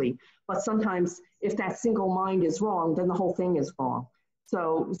single-mindedly. But sometimes if that single mind is wrong, then the whole thing is wrong.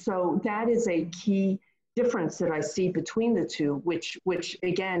 So that is a key difference that I see between the two, which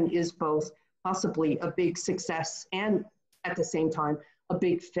again is both possibly a big success and at the same time a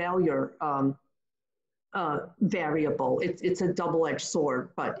big failure variable. It's a double-edged sword,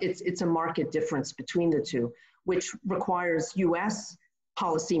 but it's a market difference between the two, which requires U.S.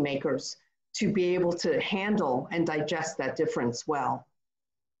 policymakers to be able to handle and digest that difference well.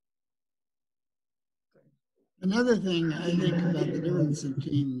 Another thing I think about the difference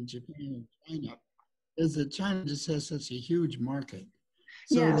between Japan and China is that China just has such a huge market.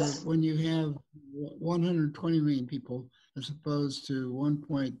 So yes. that when you have 120 million people as opposed to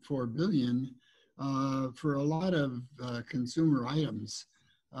 1.4 billion, for a lot of consumer items,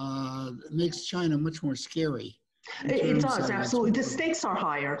 it makes China much more scary. It does, absolutely. The stakes are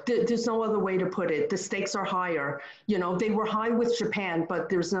higher. There's no other way to put it. The stakes are higher. You know, they were high with Japan, but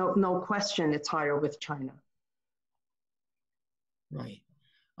there's no question it's higher with China. Right.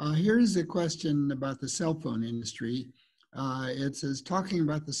 Here's a question about the cell phone industry. It says, talking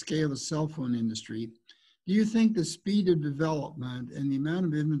about the scale of the cell phone industry, do you think the speed of development and the amount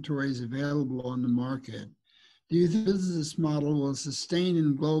of inventories available on the market, do you think the business model will sustain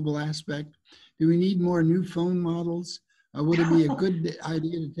in global aspect? Do we need more new phone models? Would it be a good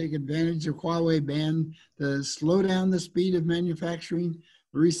idea to take advantage of Huawei ban to slow down the speed of manufacturing?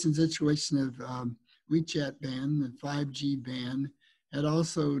 The recent situation of WeChat ban, the 5G ban, had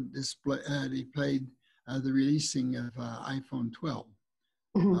also displayed the releasing of iPhone 12.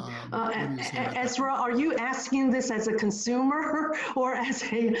 Ezra, are you asking this as a consumer or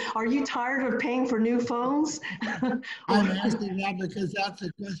are you tired of paying for new phones? I'm asking that because that's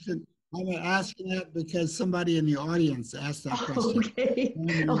a question. I'm asking that because somebody in the audience asked that question. Okay.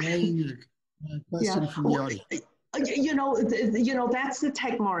 I'm relaying a question from the audience. You know, that's the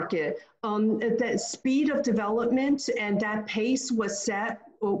tech market. The speed of development and that pace was set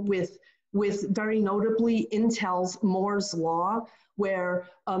with very notably Intel's Moore's Law, where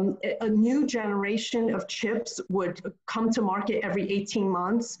a new generation of chips would come to market every 18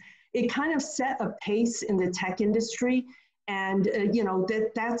 months. It kind of set a pace in the tech industry. And, you know,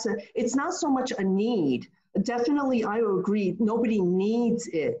 it's not so much a need. Definitely, I agree, nobody needs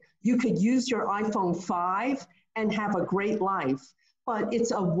it. You could use your iPhone 5 and have a great life, but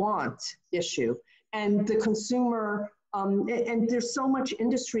it's a want issue. And the consumer, and there's so much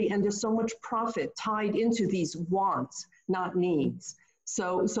industry and there's so much profit tied into these wants, not needs.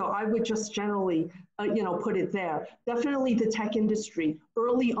 So I would just generally, you know, put it there. Definitely the tech industry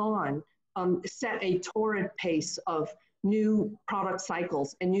early on set a torrid pace of new product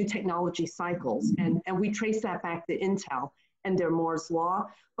cycles and new technology cycles. And we trace that back to Intel and their Moore's Law.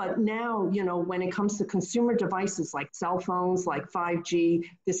 But now, you know, when it comes to consumer devices like cell phones, like 5G,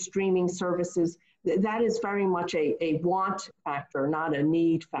 the streaming services, that is very much a want factor, not a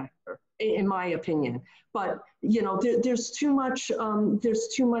need factor, in my opinion. But, you know, there's too much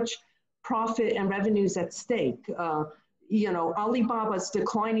profit and revenues at stake. You know, Alibaba's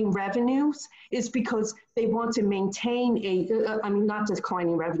declining revenues is because they want to maintain not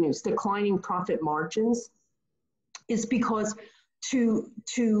declining revenues, declining profit margins is because to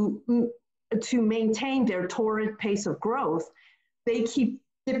maintain their torrid pace of growth, they keep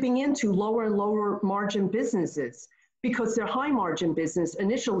dipping into lower and lower margin businesses because their high margin business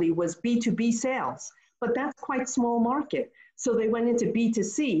initially was B2B sales, but that's quite small market. So they went into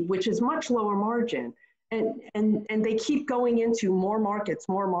B2C, which is much lower margin. And they keep going into more markets.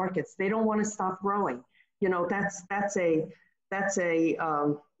 They don't want to stop growing. You know, that's a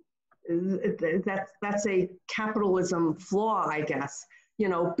capitalism flaw, I guess. You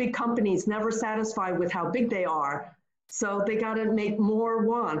know, big companies never satisfied with how big they are, so they got to make more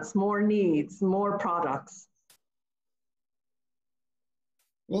wants, more needs, more products.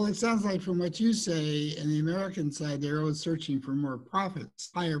 Well, it sounds like from what you say, in the American side, they're always searching for more profits,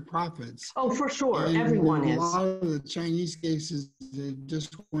 higher profits. Oh, for sure. And everyone is. A lot of the Chinese cases, they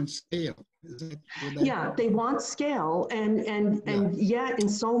just want scale. Yeah, they want scale. And yet in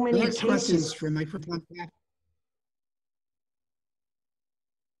so many the next cases. Question is from my friend.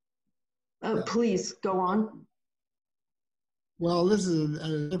 Please, go on. Well, this is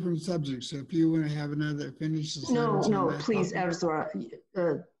a different subject, so if you want to have another finish. No, please, Ezra.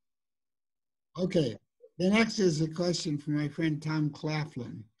 Okay, the next is a question from my friend Tom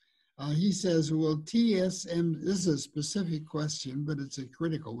Claflin. He says, will TSM, this is a specific question, but it's a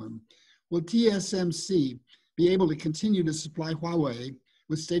critical one. Will TSMC be able to continue to supply Huawei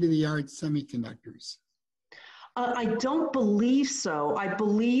with state-of-the-art semiconductors? I don't believe so. I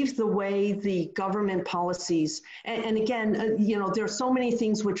believe the way the government policies, and again, you know, there are so many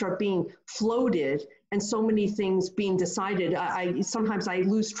things which are being floated and so many things being decided. Sometimes I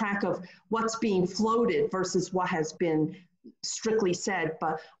lose track of what's being floated versus what has been strictly said.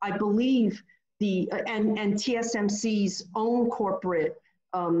 But I believe and TSMC's own corporate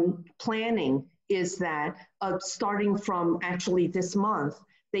planning is that starting from actually this month,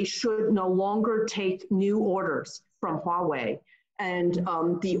 they should no longer take new orders from Huawei. And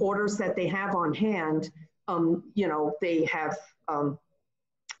the orders that they have on hand, you know, they've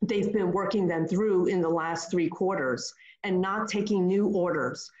been working them through in the last 3 quarters and not taking new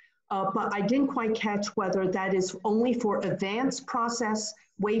orders. But I didn't quite catch whether that is only for advanced process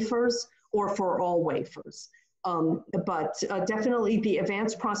wafers or for all wafers. But definitely the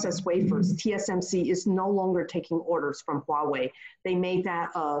advanced process wafers, TSMC is no longer taking orders from Huawei. They made that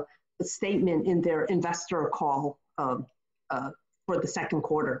a statement in their investor call for the second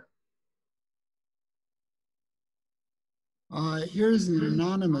quarter. Here's an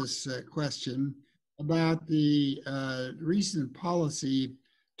anonymous question about the recent policy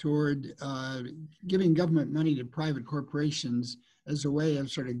toward giving government money to private corporations as a way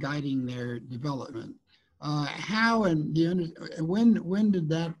of sort of guiding their development. How and when did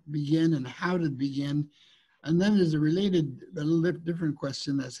that begin, and how did it begin? And then there's a related, a little different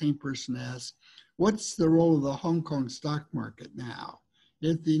question that same person asked: what's the role of the Hong Kong stock market now?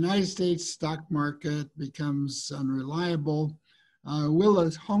 If the United States stock market becomes unreliable, will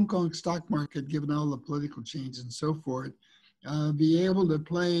the Hong Kong stock market, given all the political change and so forth, be able to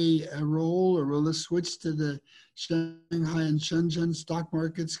play a role, or will this switch to the Shanghai and Shenzhen stock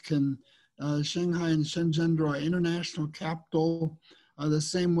markets? Can Shanghai and Shenzhen draw international capital the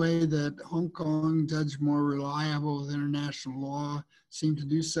same way that Hong Kong, judged more reliable with international law, seem to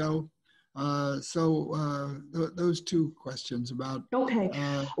do so? Those 2 questions about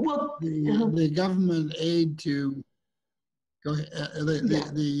well, the government aid to go ahead,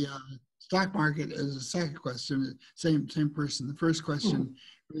 the stock market is a second question. Same person. The first question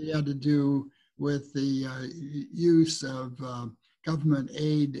really had to do with the use of government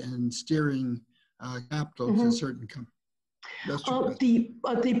aid and steering capital to certain companies.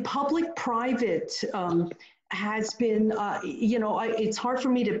 The public-private has been, you know, it's hard for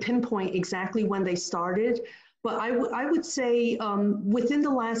me to pinpoint exactly when they started, but I would say within the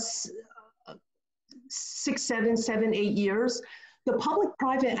last 6, 7, 8 years, the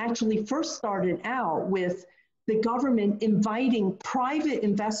public-private actually first started out with the government inviting private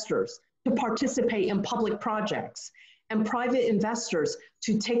investors to participate in public projects and private investors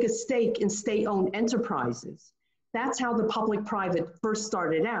to take a stake in state-owned enterprises. That's how the public-private first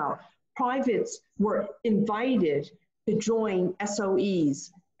started out. Privates were invited to join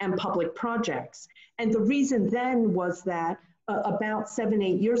SOEs and public projects. And the reason then was that about 7,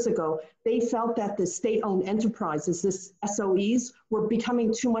 8 years ago, they felt that the state-owned enterprises, the SOEs, were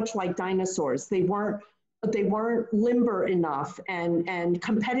becoming too much like dinosaurs. They weren't limber enough and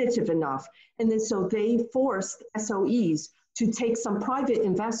competitive enough. And then so they forced SOEs to take some private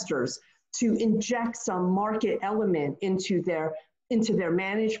investors to inject some market element into their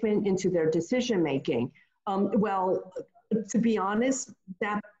management, into their decision making. Well, to be honest,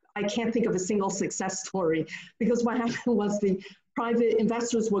 that I can't think of a single success story, because what happened was the private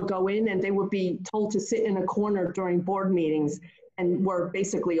investors would go in and they would be told to sit in a corner during board meetings and were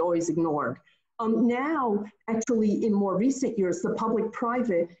basically always ignored. Now, actually, in more recent years, the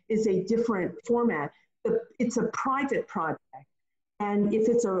public-private is a different format. It's a private project. And if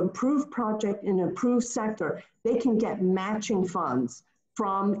it's an approved project in an approved sector, they can get matching funds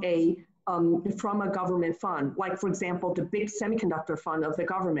from a government fund. Like, for example, the big semiconductor fund of the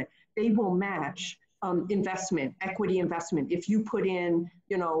government, they will match investment, equity investment. If you put in,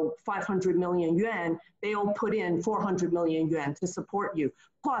 500 million yuan, they'll put in 400 million yuan to support you.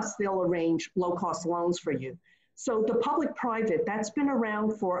 Plus, they'll arrange low-cost loans for you. So the public-private, that's been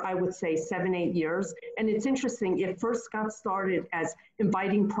around for, I would say, 7, 8 years. And it's interesting, it first got started as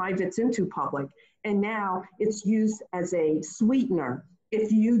inviting privates into public, and now it's used as a sweetener.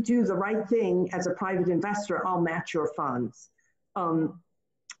 If you do the right thing as a private investor, I'll match your funds.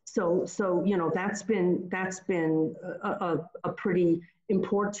 So that's been a pretty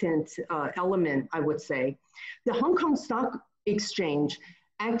important element, I would say. The Hong Kong Stock Exchange,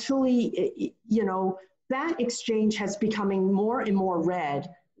 actually, that exchange has becoming more and more red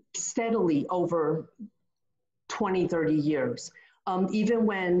steadily over 20, 30 years. Even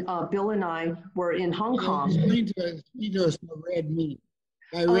when Bill and I were in Hong Kong. Explain to us what red means.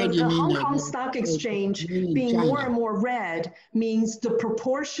 By red, you the mean Hong Kong Stock Exchange being China. more and more red means the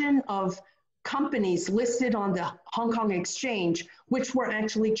proportion of companies listed on the Hong Kong exchange, which were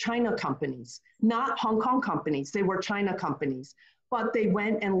actually China companies, not Hong Kong companies. They were China companies, but they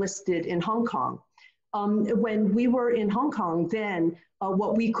went and listed in Hong Kong. When we were in Hong Kong then,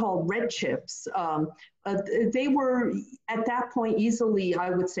 what we call red chips, they were at that point easily, I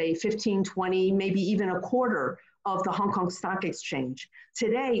would say 15, 20, maybe even a quarter of the Hong Kong Stock Exchange.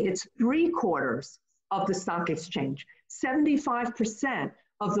 Today, it's 3/4 of the stock exchange. 75%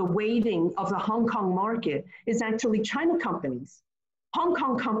 of the weighting of the Hong Kong market is actually China companies. Hong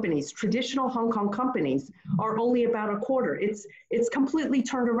Kong companies, traditional Hong Kong companies, are only about a quarter. It's completely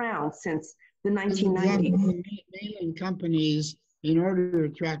turned around since the 1990s. Mainland companies, in order to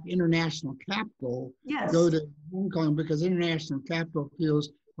attract international capital, Yes. go to Hong Kong because international capital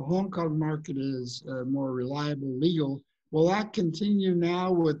feels the Hong Kong market is more reliable, legal. Will that continue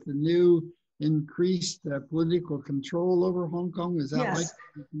now with the new increased political control over Hong Kong? Is that Yes.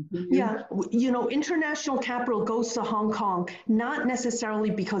 likely to continue? Yeah, you know, international capital goes to Hong Kong, not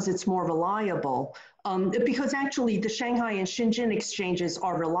necessarily because it's more reliable, because actually the Shanghai and Shenzhen exchanges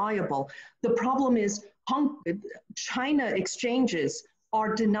are reliable. The problem is China exchanges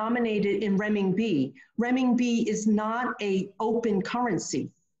are denominated in renminbi. Renminbi is not an open currency.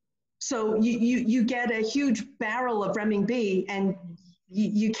 So you get a huge barrel of renminbi and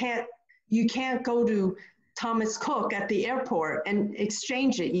you can't go to Thomas Cook at the airport and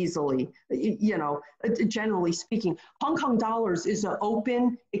exchange it easily, you know, generally speaking. Hong Kong dollars is an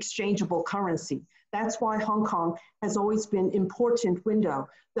open exchangeable currency. That's why Hong Kong has always been an important window.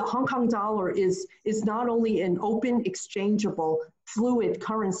 The Hong Kong dollar is not only an open exchangeable fluid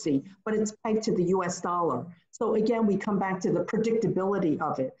currency, but it's pegged to the US dollar. So again, we come back to the predictability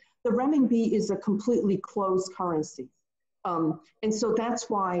of it. The renminbi is a completely closed currency. And so that's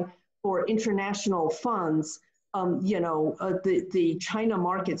why for international funds, you know, the China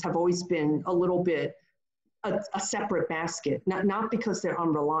markets have always been a little bit a separate basket, not because they're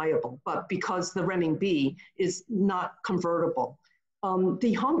unreliable, but because the renminbi is not convertible.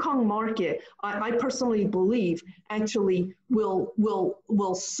 The Hong Kong market, I personally believe, actually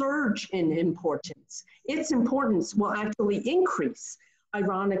will surge in importance. Its importance will actually increase,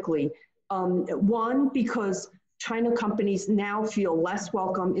 ironically. One, because China companies now feel less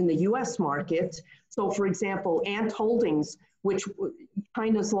welcome in the US market. So for example, Ant Holdings, which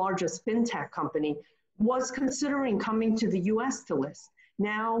China's largest fintech company, was considering coming to the US to list.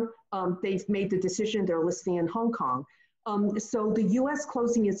 Now they've made the decision they're listing in Hong Kong. So the US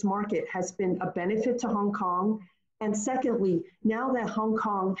closing its market has been a benefit to Hong Kong. And secondly, now that Hong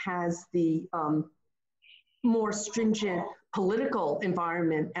Kong has the more stringent political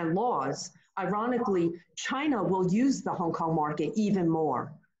environment and laws, ironically, China will use the Hong Kong market even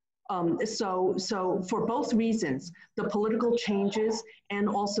more. So for both reasons, the political changes and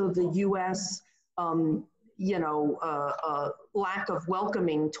also the US you know, lack of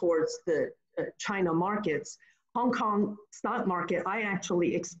welcoming towards the China markets, Hong Kong stock market, I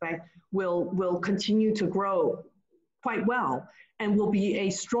actually expect will continue to grow quite well and will be a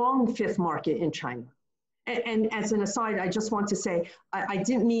strong fifth market in China. And as an aside, I just want to say, I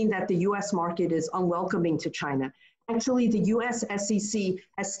didn't mean that the US market is unwelcoming to China. Actually, the US SEC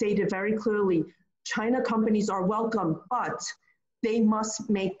has stated very clearly, China companies are welcome, but they must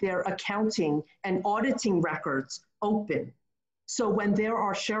make their accounting and auditing records open. So when there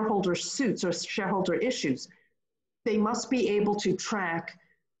are shareholder suits or shareholder issues, they must be able to track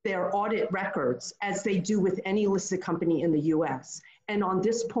their audit records as they do with any listed company in the US. And on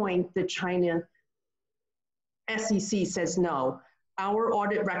this point, the China SEC says no. Our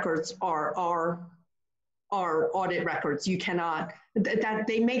audit records are audit records. You cannot,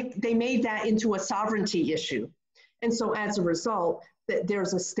 they made that into a sovereignty issue. And so as a result,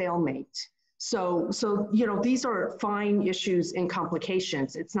 there's a stalemate. So you know, these are fine issues and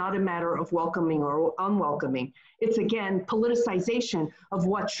complications. It's not a matter of welcoming or unwelcoming. It's again, politicization of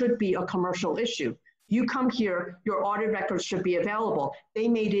what should be a commercial issue. You come here, your audit records should be available. They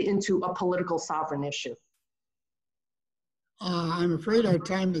made it into a political sovereign issue. I'm afraid our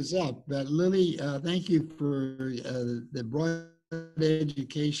time is up, but Lily, thank you for the broad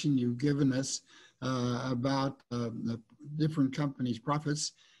education you've given us about the different companies'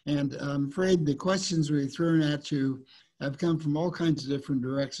 profits. And I'm afraid the questions we've thrown at you have come from all kinds of different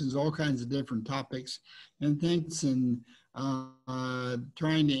directions, all kinds of different topics. And thanks in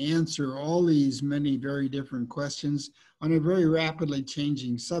trying to answer all these many very different questions on a very rapidly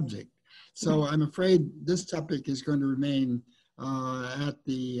changing subject. So I'm afraid this topic is going to remain at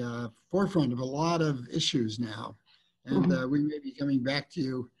the forefront of a lot of issues now. And we may be coming back to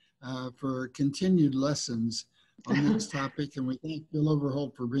you for continued lessons on this topic. And we thank Bill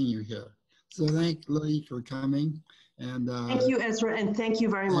Overholt for bringing you here. So thank Lily for coming. And thank you, Ezra, and thank you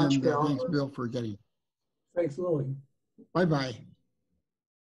very much, Bill. Thanks, Bill, for getting. Thanks, Lily. Bye-bye.